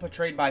Rapunzel,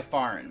 portrayed by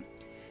Farron.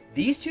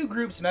 These 2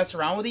 groups mess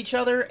around with each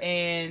other,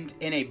 and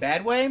in a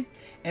bad way,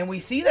 and we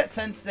see that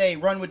since they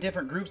run with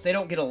different groups, they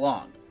don't get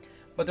along.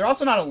 But they're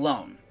also not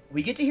alone.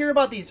 We get to hear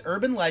about these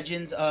urban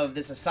legends of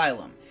this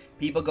asylum.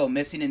 People go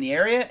missing in the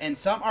area, and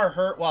some are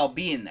hurt while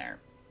being there.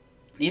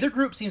 Neither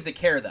group seems to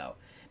care, though.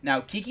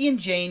 Now, Kiki and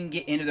Jane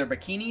get into their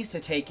bikinis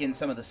to take in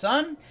some of the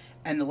sun,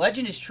 and the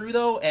legend is true,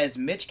 though, as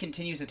Mitch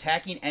continues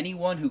attacking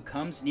anyone who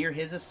comes near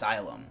his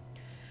asylum.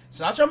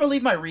 So that's where I'm going to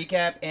leave my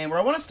recap, and where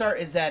I want to start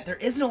is that there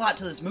isn't a lot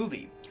to this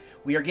movie.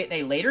 We are getting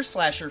a later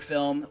slasher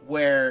film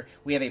where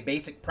we have a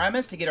basic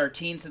premise to get our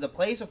teens to the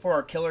place before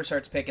our killer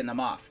starts picking them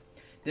off.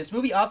 This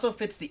movie also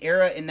fits the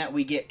era in that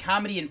we get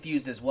comedy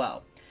infused as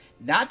well.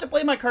 Not to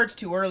play my cards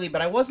too early,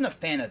 but I wasn't a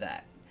fan of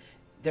that.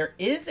 There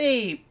is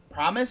a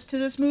promise to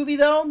this movie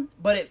though,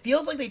 but it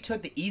feels like they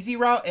took the easy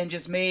route and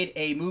just made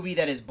a movie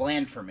that is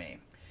bland for me.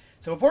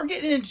 So before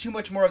getting into too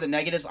much more of the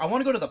negatives, I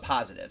want to go to the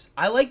positives.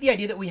 I like the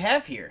idea that we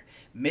have here.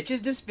 Mitch is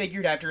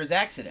disfigured after his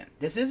accident.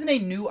 This isn't a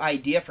new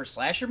idea for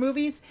slasher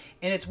movies,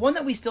 and it's one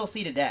that we still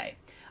see today.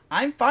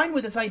 I'm fine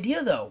with this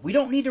idea though. We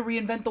don't need to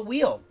reinvent the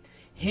wheel.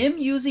 Him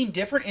using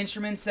different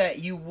instruments that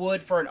you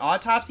would for an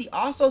autopsy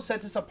also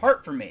sets us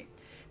apart for me.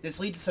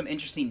 This leads to some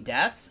interesting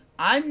deaths.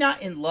 I'm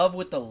not in love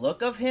with the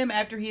look of him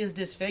after he is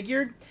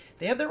disfigured.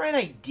 They have the right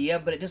idea,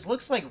 but it just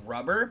looks like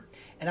rubber.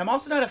 And I'm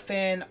also not a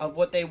fan of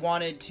what they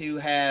wanted to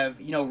have,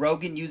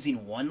 Rogan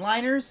using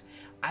one-liners.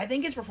 I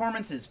think his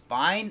performance is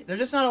fine. There's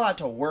just not a lot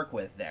to work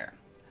with there.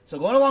 So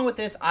going along with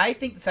this, I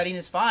think the setting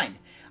is fine.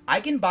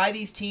 I can buy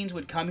these teens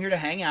would come here to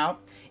hang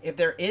out. If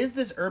there is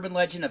this urban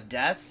legend of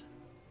deaths,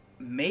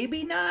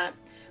 maybe not.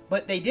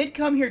 But they did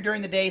come here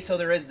during the day, so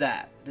there is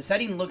that. The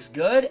setting looks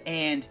good,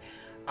 and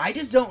I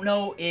just don't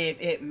know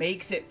if it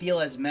makes it feel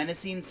as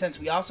menacing since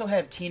we also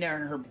have Tina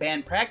and her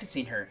band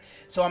practicing her.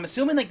 So I'm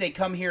assuming like they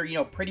come here, you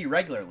know, pretty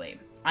regularly.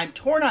 I'm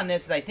torn on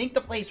this as I think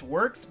the place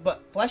works,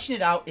 but fleshing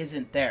it out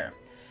isn't there.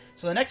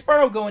 So the next part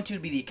I'll go into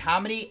would be the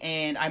comedy,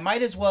 and I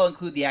might as well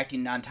include the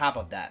acting on top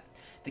of that.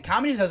 The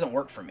comedy doesn't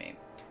work for me.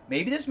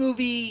 Maybe this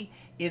movie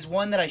is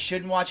one that I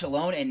shouldn't watch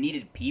alone and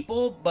needed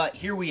people, but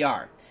here we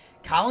are.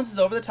 Collins is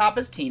over the top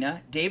as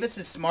Tina. Davis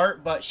is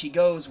smart, but she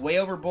goes way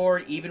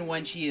overboard even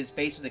when she is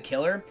faced with a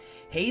killer.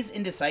 Hayes'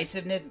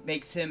 indecisiveness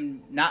makes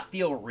him not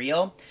feel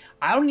real.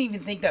 I don't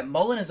even think that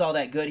Mullen is all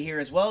that good here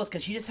as well,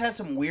 because she just has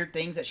some weird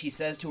things that she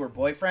says to her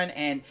boyfriend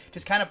and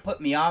just kind of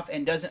put me off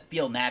and doesn't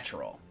feel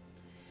natural.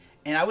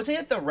 And I would say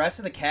that the rest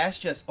of the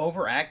cast just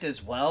overact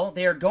as well.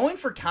 They are going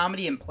for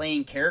comedy and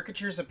playing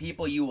caricatures of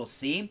people you will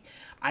see.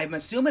 I'm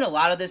assuming a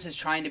lot of this is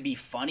trying to be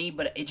funny,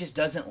 but it just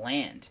doesn't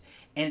land.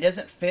 And it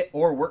doesn't fit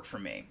or work for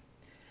me.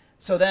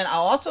 So then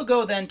I'll also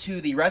go then to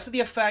the rest of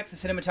the effects,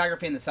 the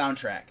cinematography, and the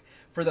soundtrack.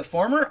 For the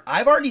former,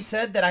 I've already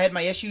said that I had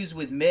my issues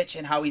with Mitch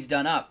and how he's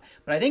done up,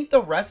 but I think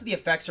the rest of the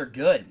effects are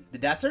good. The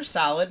deaths are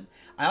solid.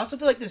 I also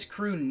feel like this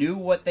crew knew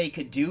what they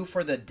could do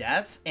for the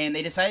deaths, and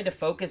they decided to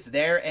focus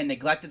there and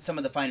neglected some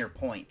of the finer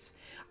points.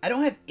 I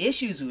don't have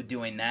issues with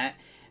doing that.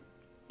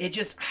 It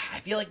just, I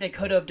feel like they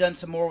could have done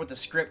some more with the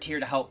script here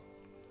to help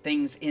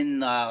things in,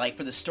 like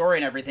for the story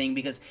and everything,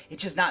 because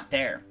it's just not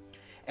there.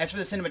 As for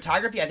the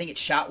cinematography, I think it's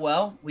shot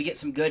well. We get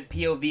some good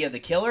POV of the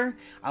killer.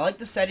 I like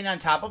the setting on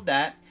top of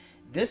that.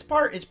 This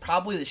part is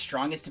probably the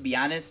strongest, to be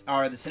honest,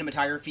 are the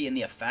cinematography and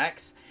the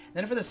effects.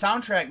 Then for the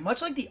soundtrack,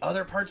 much like the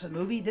other parts of the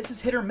movie, this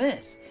is hit or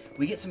miss.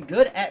 We get some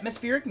good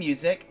atmospheric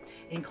music,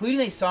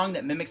 including a song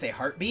that mimics a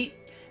heartbeat.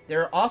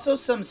 There are also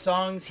some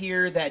songs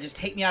here that just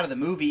take me out of the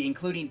movie,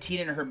 including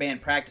Tina and her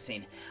band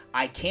practicing.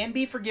 I can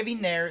be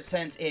forgiving there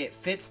since it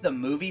fits the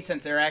movie,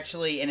 since they're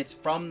actually, and it's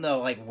from the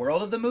like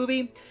world of the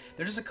movie.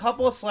 There's just a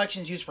couple of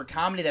selections used for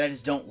comedy that I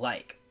just don't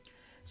like.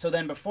 So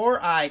then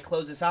before I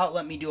close this out,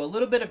 let me do a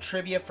little bit of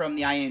trivia from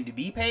the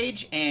IMDb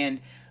page.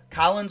 And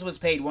Collins was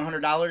paid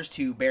 $100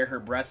 to bare her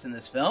breasts in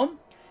this film.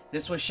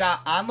 This was shot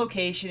on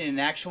location in an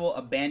actual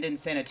abandoned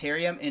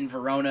sanitarium in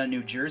Verona,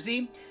 New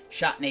Jersey.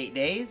 Shot in 8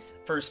 days.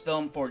 First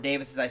film for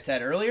Davis, as I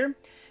said earlier.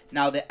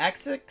 Now, the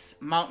Essex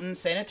Mountain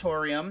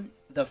Sanatorium,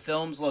 the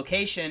film's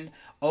location,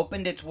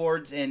 opened its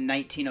wards in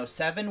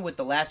 1907, with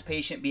the last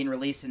patient being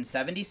released in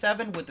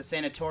 1977, with the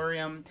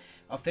sanatorium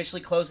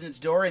officially closing its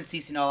door and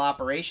ceasing all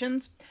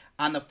operations.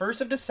 On the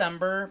 1st of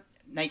December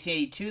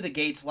 1982, the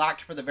gates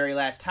locked for the very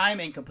last time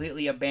and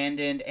completely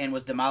abandoned and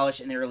was demolished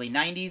in the early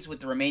 90s,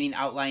 with the remaining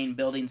outlying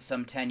buildings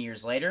some 10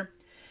 years later.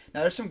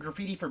 Now, there's some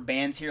graffiti for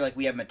bands here, like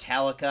we have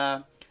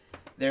Metallica.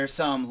 There's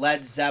some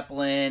Led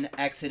Zeppelin,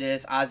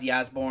 Exodus, Ozzy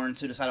Osbourne,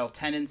 Suicidal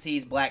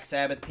Tendencies, Black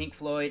Sabbath, Pink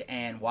Floyd,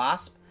 and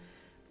Wasp.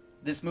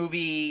 This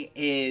movie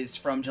is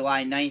from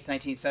July 9th,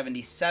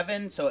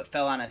 1977, so it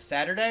fell on a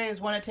Saturday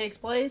is when it takes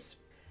place.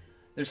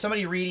 There's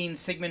somebody reading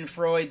Sigmund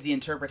Freud's The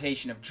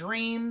Interpretation of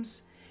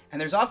Dreams. And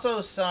there's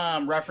also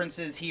some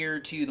references here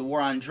to the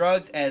war on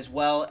drugs, as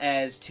well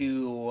as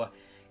to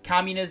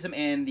communism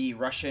and the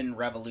Russian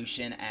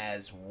Revolution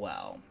as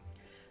well.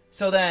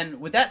 So then,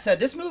 with that said,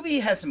 this movie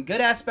has some good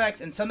aspects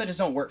and some that just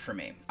don't work for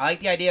me. I like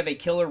the idea of a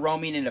killer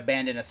roaming an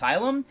abandoned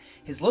asylum.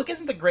 His look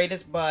isn't the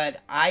greatest,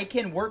 but I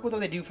can work with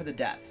what they do for the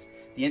deaths.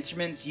 The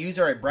instruments used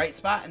are a bright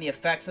spot, and the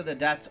effects of the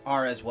deaths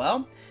are as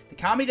well. The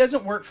comedy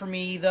doesn't work for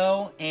me,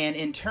 though, and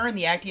in turn,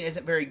 the acting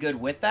isn't very good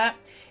with that.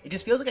 It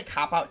just feels like a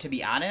cop-out, to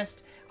be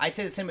honest. I'd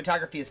say the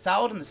cinematography is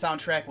solid, and the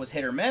soundtrack was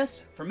hit or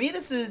miss. For me,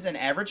 this is an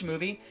average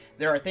movie.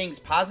 There are things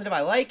positive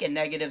I like and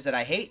negatives that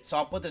I hate, so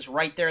I'll put this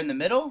right there in the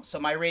middle. So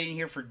my rating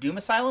here for Doom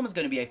Asylum is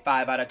going to be a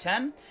 5 out of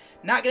 10.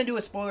 Not going to do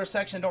a spoiler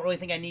section. I don't really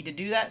think I need to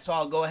do that, so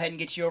I'll go ahead and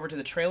get you over to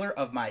the trailer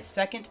of my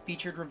second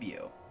featured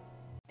review.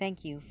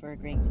 Thank you for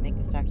agreeing to make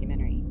this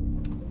documentary.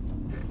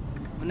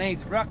 My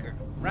name's Rucker.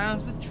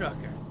 Rhymes with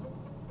trucker.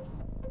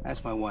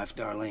 That's my wife,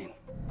 Darlene.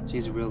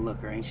 She's a real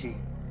looker, ain't she?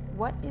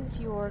 What is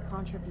your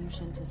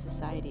contribution to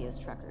society as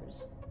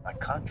truckers? My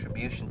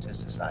contribution to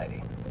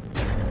society?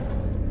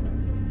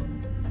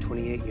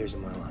 28 years of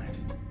my life,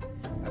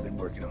 I've been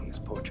working on this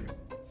portrait.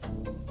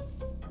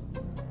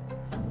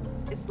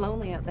 It's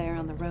lonely out there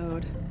on the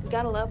road. You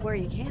gotta love where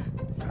you can.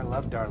 I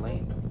love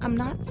Darlene. I'm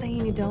not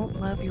saying you don't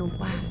love your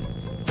wife.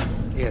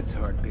 Yeah, it's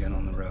hard being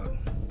on the road,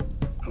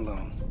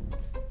 alone.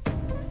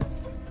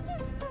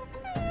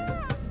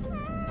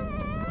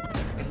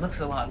 It looks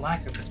a lot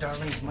like her, but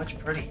Darlene's much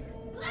prettier.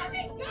 Let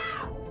me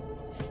go!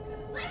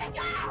 Let me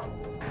go!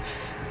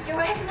 Your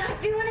wife's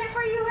not doing it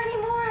for you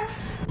anymore.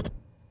 Do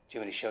you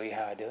want me to show you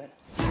how I do it?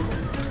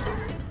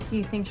 Do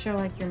you think she'll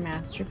like your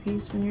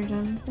masterpiece when you're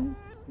done with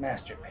it?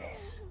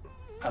 Masterpiece.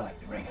 I like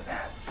the ring of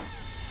that.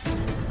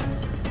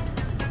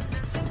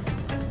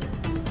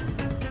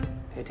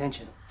 Pay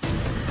attention.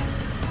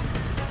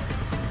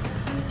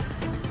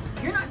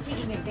 You're not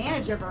taking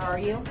advantage of her, are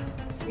you?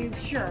 Are you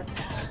sure?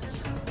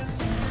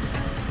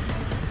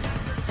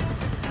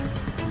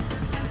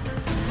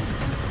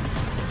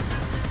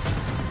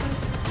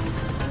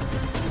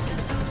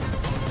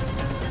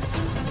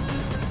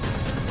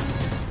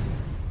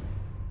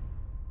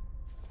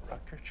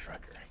 Rucker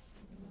Trucker.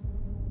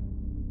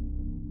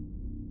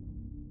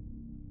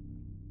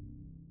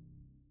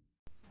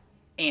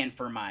 And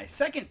for my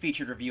second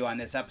featured review on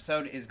this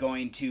episode is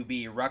going to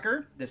be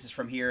Rucker. This is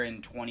from here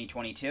in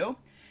 2022.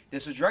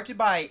 This was directed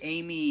by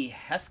Amy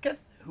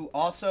Hesketh, who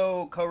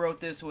also co-wrote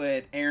this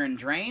with Aaron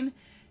Drain.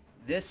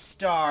 This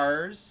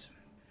stars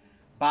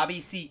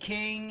Bobby C.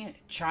 King,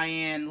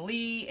 Cheyenne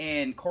Lee,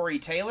 and Corey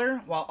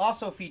Taylor, while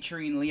also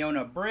featuring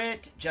Leona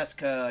Britt,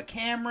 Jessica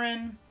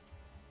Cameron,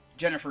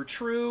 Jennifer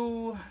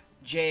True,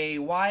 Jay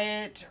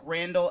Wyatt,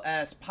 Randall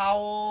S.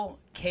 Powell,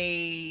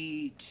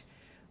 Kate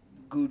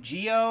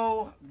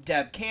Gugio,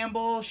 Deb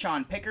Campbell,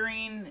 Sean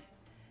Pickering,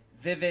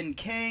 Vivian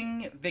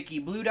King, Vicky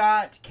Blue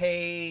Dot,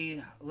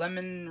 Kay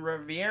Lemon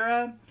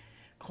Riviera,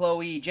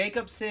 Chloe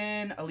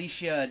Jacobson,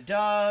 Alicia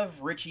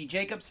Dove, Richie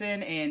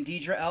Jacobson, and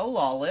Deidre L.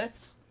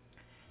 Lawless.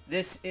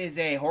 This is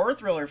a horror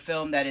thriller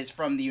film that is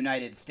from the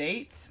United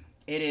States.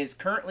 It is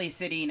currently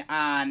sitting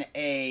on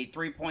a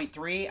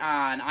 3.3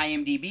 on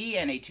IMDb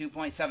and a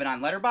 2.7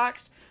 on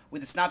Letterboxd,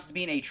 with the synopsis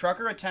being a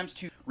trucker attempts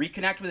to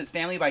reconnect with his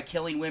family by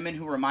killing women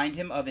who remind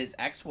him of his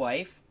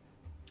ex-wife.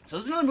 So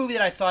this is another movie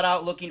that I sought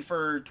out looking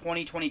for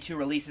 2022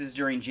 releases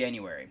during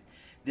January.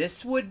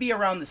 This would be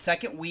around the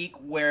second week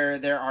where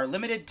there are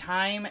limited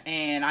time,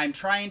 and I'm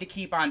trying to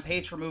keep on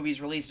pace for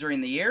movies released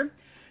during the year.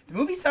 The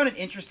movie sounded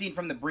interesting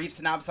from the brief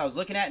synopsis I was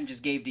looking at and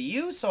just gave to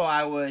you, so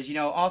I was,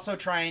 also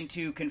trying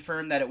to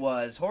confirm that it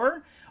was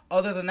horror.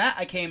 Other than that,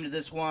 I came to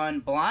this one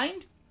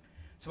blind.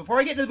 So before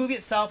I get into the movie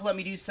itself, let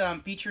me do some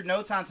featured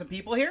notes on some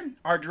people here.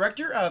 Our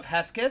director of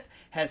Hesketh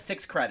has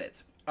 6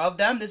 credits. Of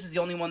them, this is the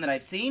only one that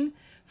I've seen.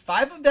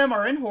 5 of them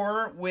are in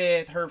horror,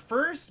 with her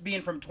first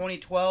being from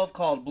 2012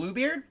 called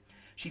Bluebeard.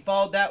 She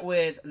followed that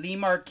with Le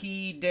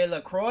Marquis de la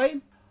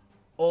Croix,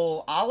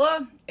 Ol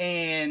Allah,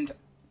 and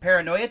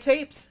Paranoia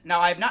Tapes.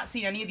 Now, I have not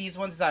seen any of these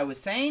ones, as I was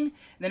saying. And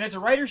then as a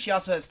writer, she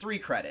also has 3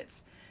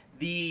 credits.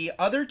 The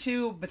other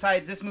 2,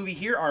 besides this movie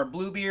here, are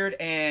Bluebeard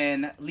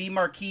and Le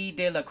Marquis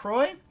de la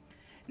Croix.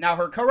 Now,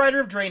 her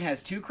co-writer of Drain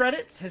has 2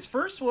 credits. His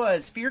first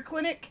was Fear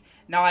Clinic.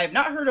 Now, I have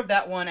not heard of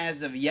that one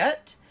as of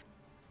yet.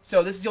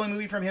 So this is the only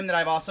movie from him that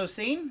I've also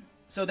seen.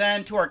 So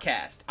then to our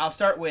cast. I'll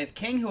start with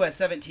King, who has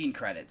 17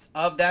 credits.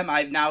 Of them,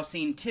 I've now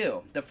seen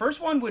 2. The first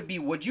one would be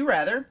Would You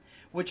Rather,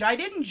 which I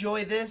did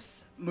enjoy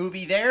this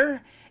movie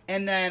there.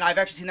 And then I've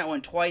actually seen that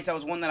one twice. That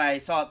was one that I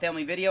saw at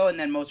Family Video, and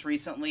then most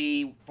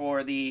recently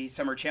for the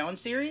Summer Challenge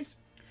series.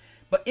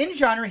 But in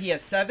genre, he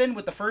has 7,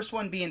 with the first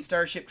one being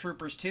Starship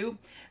Troopers 2.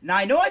 Now,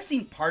 I know I've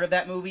seen part of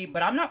that movie,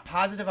 but I'm not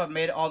positive I've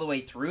made it all the way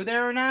through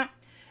there or not.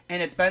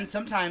 And it's been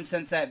some time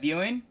since that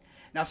viewing.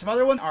 Now, some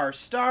other ones are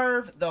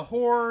Starve, The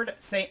Horde,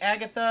 St.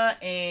 Agatha,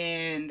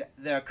 and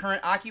The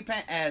Current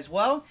Occupant as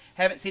well.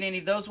 Haven't seen any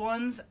of those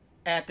ones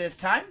at this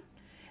time.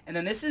 And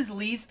then this is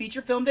Lee's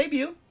feature film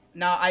debut.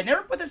 Now, I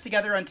never put this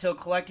together until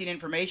collecting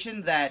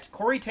information that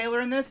Corey Taylor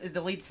in this is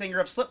the lead singer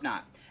of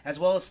Slipknot, as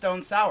well as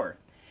Stone Sour.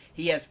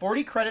 He has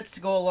 40 credits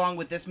to go along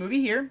with this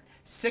movie here.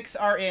 6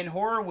 are in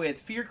horror, with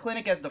Fear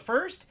Clinic as the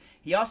first.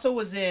 He also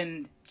was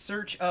in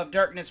Search of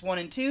Darkness 1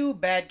 and 2,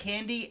 Bad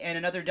Candy, and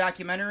another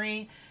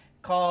documentary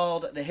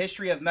called The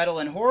History of Metal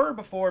and Horror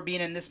before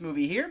being in this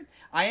movie here.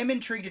 I am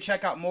intrigued to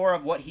check out more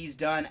of what he's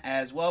done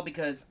as well,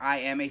 because I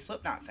am a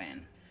Slipknot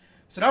fan.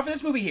 So now for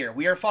this movie here,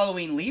 we are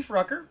following Leif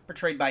Rucker,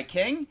 portrayed by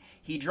King.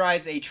 He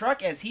drives a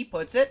truck, as he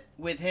puts it.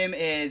 With him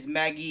is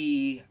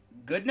Maggie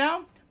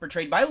Goodnow,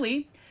 portrayed by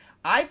Lee.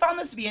 I found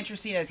this to be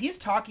interesting as he's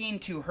talking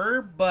to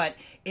her, but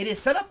it is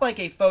set up like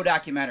a faux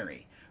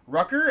documentary.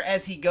 Rucker,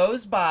 as he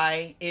goes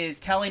by,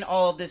 is telling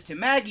all of this to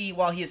Maggie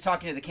while he is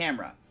talking to the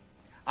camera.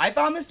 I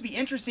found this to be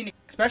interesting,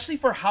 especially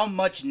for how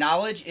much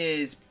knowledge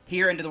is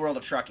here into the world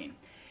of trucking.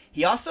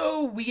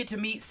 We get to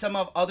meet some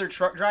of other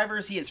truck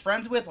drivers he is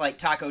friends with, like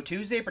Taco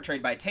Tuesday,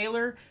 portrayed by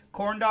Taylor,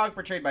 Corndog,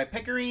 portrayed by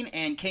Pickering,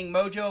 and King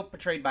Mojo,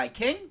 portrayed by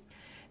King.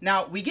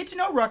 Now, we get to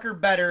know Rucker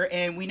better,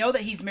 and we know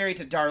that he's married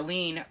to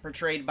Darlene,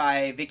 portrayed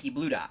by Vicky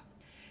Blue Dot.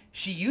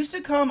 She used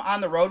to come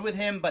on the road with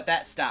him, but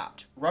that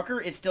stopped.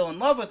 Rucker is still in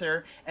love with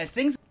her. As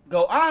things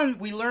go on,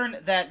 we learn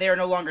that they are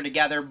no longer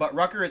together, but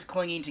Rucker is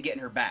clinging to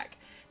getting her back.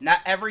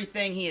 Not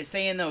everything he is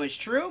saying, though, is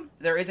true.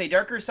 There is a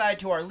darker side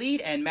to our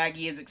lead, and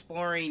Maggie is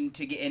exploring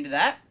to get into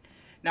that.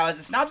 Now, as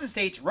the synopsis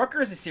states,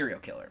 Rucker is a serial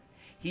killer.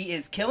 He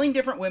is killing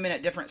different women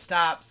at different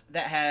stops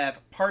that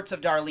have parts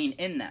of Darlene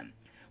in them.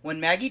 When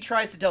Maggie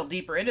tries to delve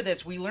deeper into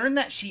this, we learn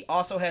that she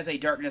also has a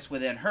darkness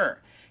within her.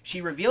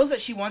 She reveals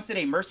that she once did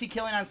a mercy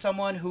killing on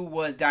someone who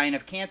was dying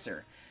of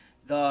cancer.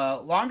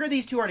 The longer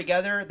these two are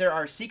together, there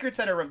are secrets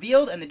that are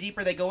revealed, and the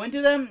deeper they go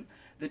into them,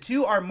 the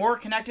two are more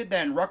connected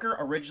than Rucker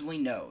originally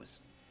knows.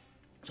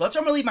 So that's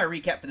where I'm going to leave my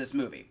recap for this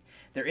movie.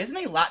 There isn't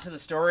a lot to the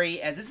story,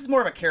 as this is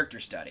more of a character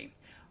study.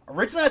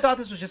 Originally, I thought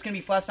this was just going to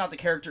be fleshing out the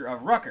character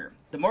of Rucker.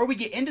 The more we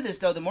get into this,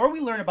 though, the more we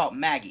learn about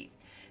Maggie.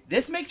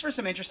 This makes for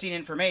some interesting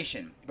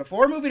information.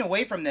 Before moving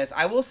away from this,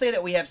 I will say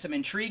that we have some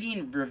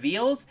intriguing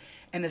reveals,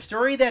 and the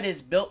story that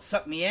is built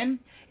sucked me in.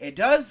 It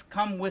does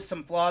come with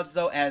some flaws,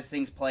 though, as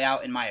things play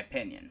out, in my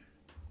opinion.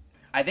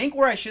 I think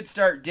where I should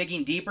start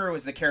digging deeper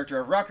was the character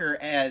of Rucker,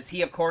 as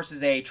he, of course,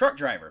 is a truck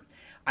driver.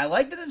 I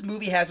like that this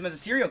movie has him as a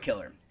serial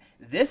killer.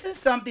 This is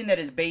something that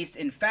is based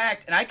in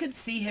fact, and I could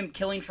see him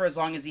killing for as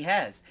long as he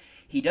has.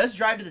 He does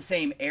drive to the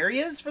same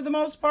areas for the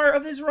most part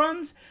of his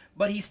runs,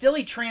 but he's still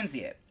a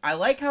transient. I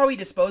like how he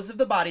disposes of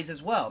the bodies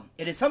as well.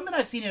 It is something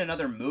I've seen in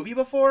another movie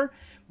before,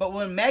 but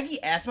when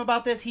Maggie asks him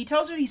about this, he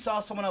tells her he saw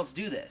someone else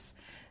do this.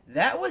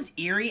 That was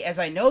eerie, as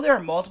I know there are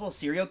multiple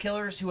serial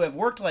killers who have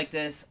worked like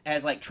this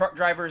as like truck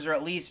drivers, or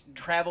at least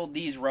traveled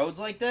these roads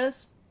like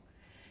this.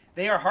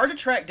 They are hard to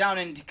track down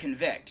and to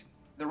convict.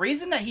 The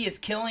reason that he is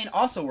killing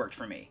also worked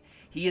for me.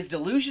 He is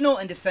delusional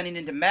and descending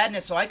into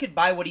madness, so I could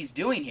buy what he's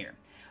doing here.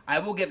 I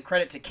will give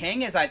credit to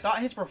King, as I thought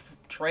his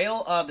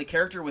portrayal of the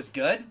character was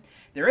good.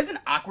 There is an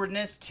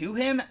awkwardness to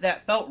him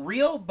that felt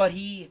real, but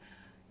he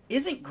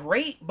isn't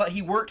great, but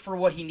he worked for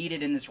what he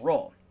needed in this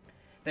role.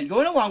 Then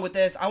going along with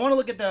this, I want to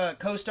look at the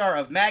co-star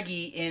of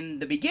Maggie. In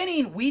the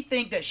beginning, we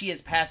think that she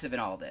is passive in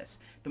all this.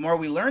 The more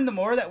we learn, the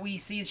more that we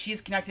see she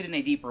is connected in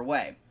a deeper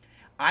way.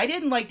 I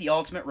didn't like the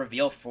ultimate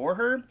reveal for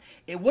her.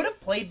 It would have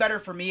played better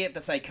for me if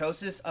the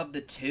psychosis of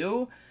the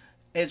two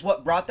is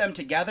what brought them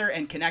together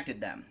and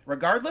connected them.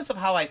 Regardless of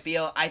how I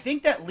feel, I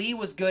think that Lee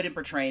was good in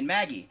portraying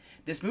Maggie.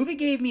 This movie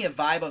gave me a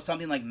vibe of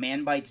something like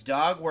Man Bites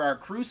Dog, where our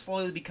crew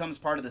slowly becomes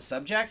part of the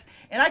subject,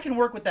 and I can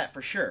work with that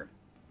for sure.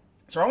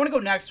 So where I want to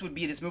go next would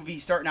be this movie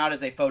starting out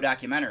as a faux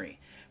documentary.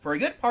 For a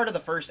good part of the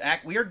first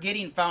act, we are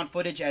getting found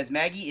footage as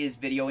Maggie is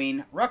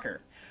videoing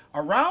Rucker.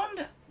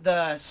 Around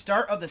the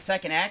start of the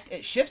second act,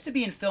 it shifts to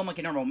being filmed like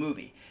a normal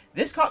movie.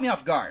 This caught me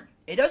off guard.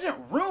 It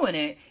doesn't ruin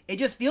it, it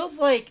just feels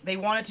like they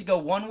wanted to go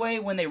one way.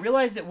 When they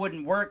realized it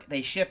wouldn't work,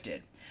 they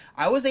shifted.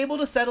 I was able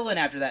to settle in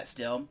after that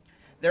still.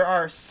 There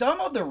are some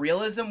of the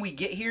realism we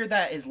get here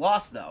that is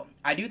lost though.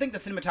 I do think the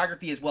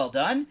cinematography is well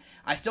done.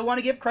 I still want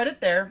to give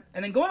credit there.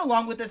 And then going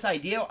along with this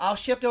idea, I'll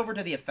shift over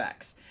to the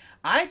effects.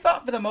 I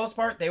thought for the most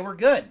part they were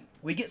good.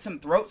 We get some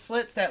throat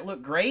slits that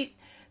look great.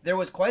 There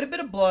was quite a bit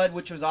of blood,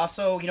 which was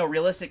also,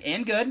 realistic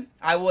and good.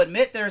 I will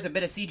admit there's a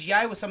bit of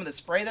CGI with some of the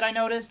spray that I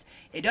noticed.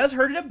 It does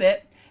hurt it a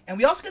bit. And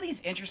we also get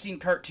these interesting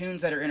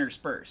cartoons that are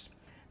interspersed.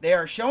 They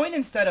are showing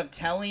instead of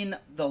telling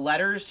the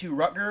letters to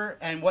Rucker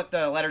and what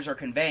the letters are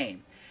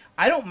conveying.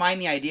 I don't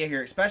mind the idea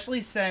here,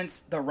 especially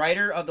since the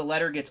writer of the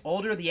letter gets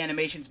older, the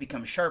animations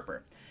become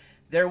sharper.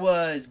 There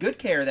was good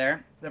care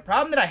there. The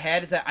problem that I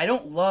had is that I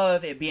don't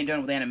love it being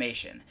done with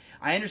animation.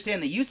 I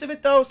understand the use of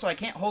it though, so I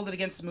can't hold it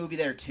against the movie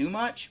there too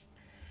much.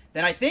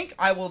 Then I think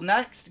I will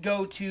next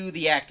go to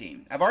the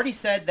acting. I've already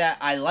said that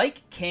I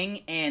like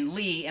King and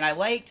Lee, and I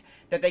liked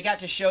that they got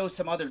to show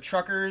some other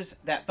truckers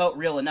that felt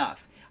real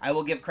enough. I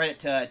will give credit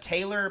to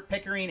Taylor,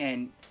 Pickering,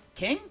 and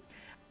King.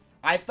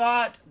 I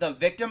thought the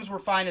victims were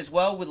fine as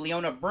well, with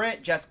Leona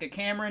Britt, Jessica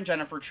Cameron,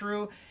 Jennifer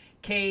True,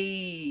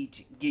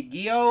 Kate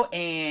Gigio,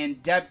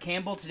 and Deb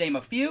Campbell, to name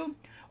a few.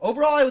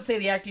 Overall, I would say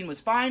the acting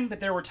was fine, but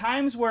there were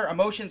times where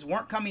emotions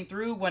weren't coming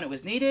through when it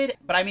was needed.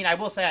 But I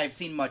will say I've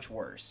seen much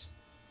worse.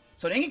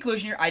 So in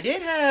conclusion here, I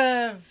did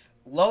have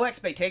low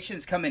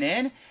expectations coming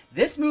in.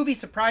 This movie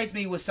surprised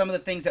me with some of the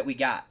things that we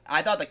got.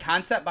 I thought the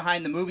concept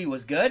behind the movie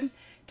was good.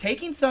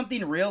 Taking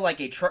something real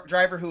like a truck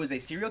driver who is a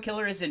serial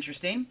killer is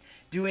interesting.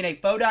 Doing a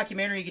faux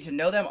documentary, you get to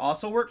know them,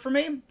 also worked for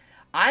me.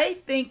 I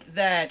think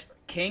that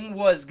King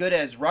was good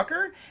as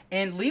Rucker,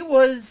 and Lee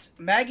was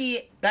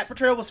Maggie. That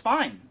portrayal was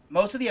fine.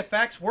 Most of the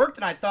effects worked,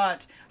 and I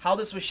thought how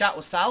this was shot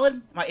was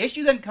solid. My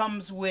issue then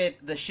comes with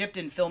the shift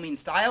in filming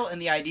style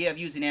and the idea of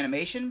using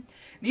animation.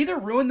 Neither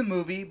ruined the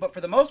movie, but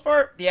for the most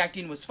part, the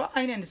acting was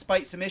fine, and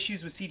despite some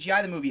issues with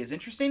CGI, the movie is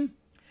interesting.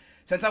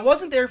 Since I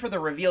wasn't there for the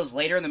reveals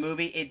later in the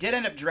movie, it did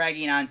end up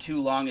dragging on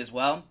too long as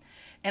well.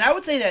 And I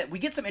would say that we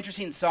get some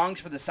interesting songs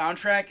for the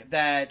soundtrack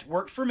that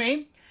worked for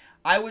me.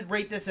 I would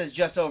rate this as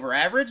just over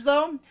average,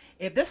 though.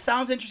 If this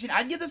sounds interesting,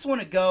 I'd give this one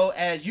a go,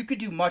 as you could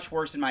do much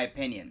worse in my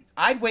opinion.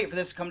 I'd wait for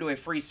this to come to a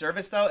free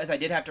service, though, as I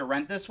did have to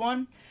rent this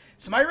one.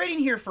 So my rating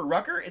here for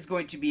Rucker is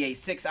going to be a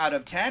 6 out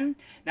of 10.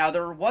 Now,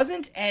 there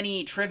wasn't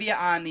any trivia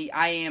on the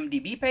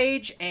IMDb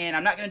page, and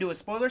I'm not going to do a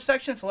spoiler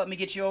section, so let me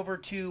get you over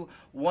to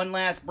one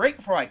last break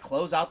before I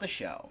close out the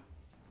show.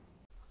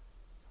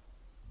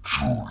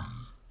 Journey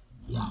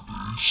with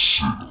a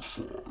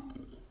Cinephile.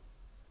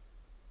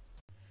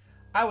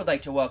 I would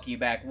like to welcome you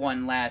back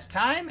one last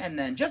time, and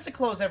then just to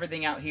close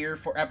everything out here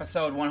for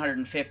episode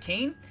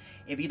 115,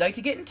 if you'd like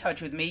to get in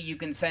touch with me, you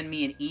can send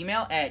me an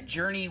email at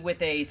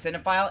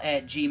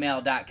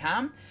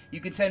journeywithacinephile@gmail.com.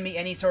 You can send me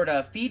any sort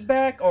of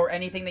feedback or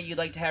anything that you'd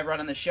like to have run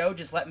on the show,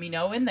 just let me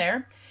know in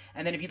there.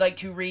 And then if you'd like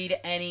to read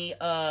any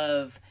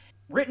of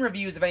written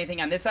reviews of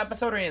anything on this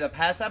episode or any of the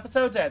past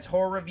episodes, that's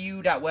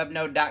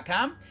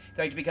horrorreview.webnode.com. If you'd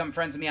like to become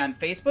friends with me on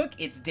Facebook,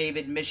 it's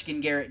David Michigan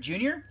Garrett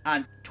Jr.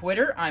 On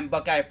Twitter, I'm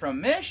Buckeye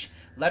from Mish.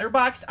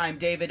 Letterboxd, I'm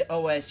David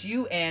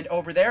OSU. And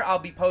over there, I'll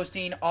be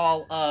posting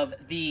all of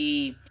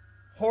the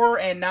horror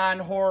and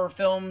non-horror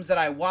films that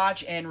I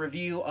watch and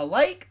review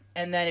alike.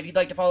 And then if you'd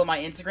like to follow my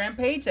Instagram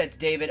page, that's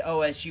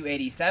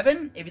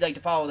DavidOSU87. If you'd like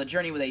to follow the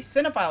Journey with a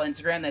Cinephile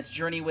Instagram, that's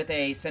Journey with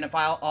a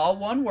Cinephile, all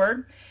one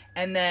word.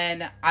 And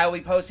then I will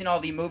be posting all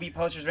the movie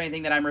posters or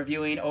anything that I'm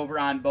reviewing over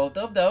on both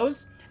of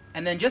those.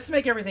 And then just to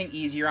make everything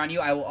easier on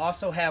you, I will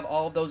also have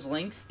all of those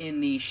links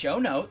in the show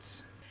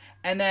notes.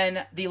 And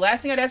then the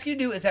last thing I'd ask you to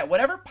do is that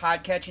whatever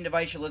podcatching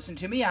device you listen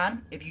to me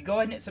on, if you go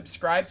ahead and hit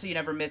subscribe so you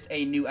never miss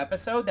a new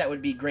episode, that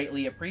would be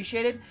greatly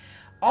appreciated.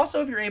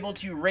 Also, if you're able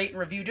to rate and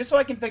review, just so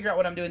I can figure out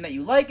what I'm doing that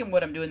you like and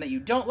what I'm doing that you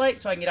don't like,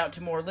 so I can get out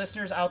to more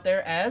listeners out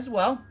there as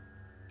well.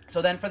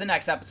 So then for the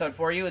next episode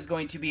for you is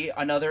going to be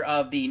another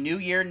of the New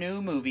Year,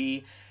 New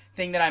Movie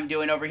thing that I'm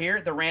doing over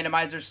here. The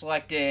randomizer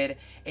selected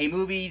a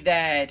movie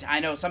that I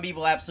know some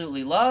people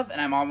absolutely love,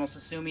 and I'm almost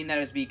assuming that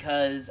is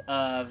because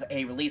of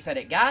a release that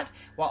it got,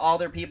 while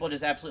other people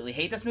just absolutely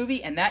hate this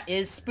movie, and that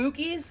is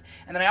Spookies.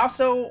 And then I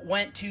also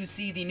went to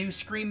see the new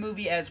Scream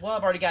movie as well.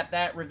 I've already got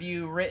that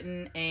review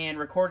written and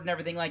recorded and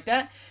everything like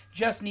that.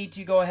 Just need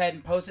to go ahead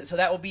and post it. So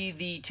that will be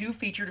the 2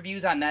 featured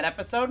reviews on that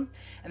episode.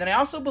 And then I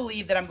also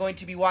believe that I'm going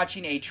to be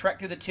watching a Trek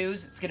Through the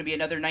Twos. It's going to be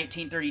another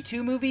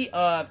 1932 movie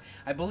of,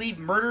 I believe,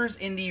 Murders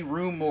in the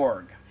Rue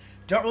Morgue.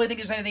 Don't really think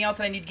there's anything else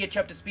that I need to get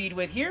you up to speed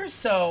with here.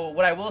 So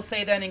what I will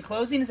say then in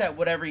closing is that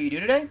whatever you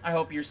do today, I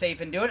hope you're safe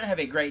and do it and have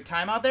a great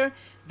time out there.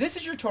 This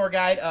is your tour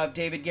guide of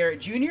David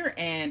Garrett Jr.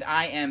 and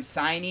I am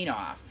signing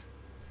off.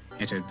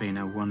 It had been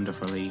a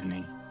wonderful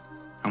evening,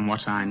 and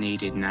what I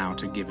needed now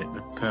to give it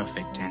the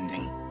perfect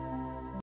ending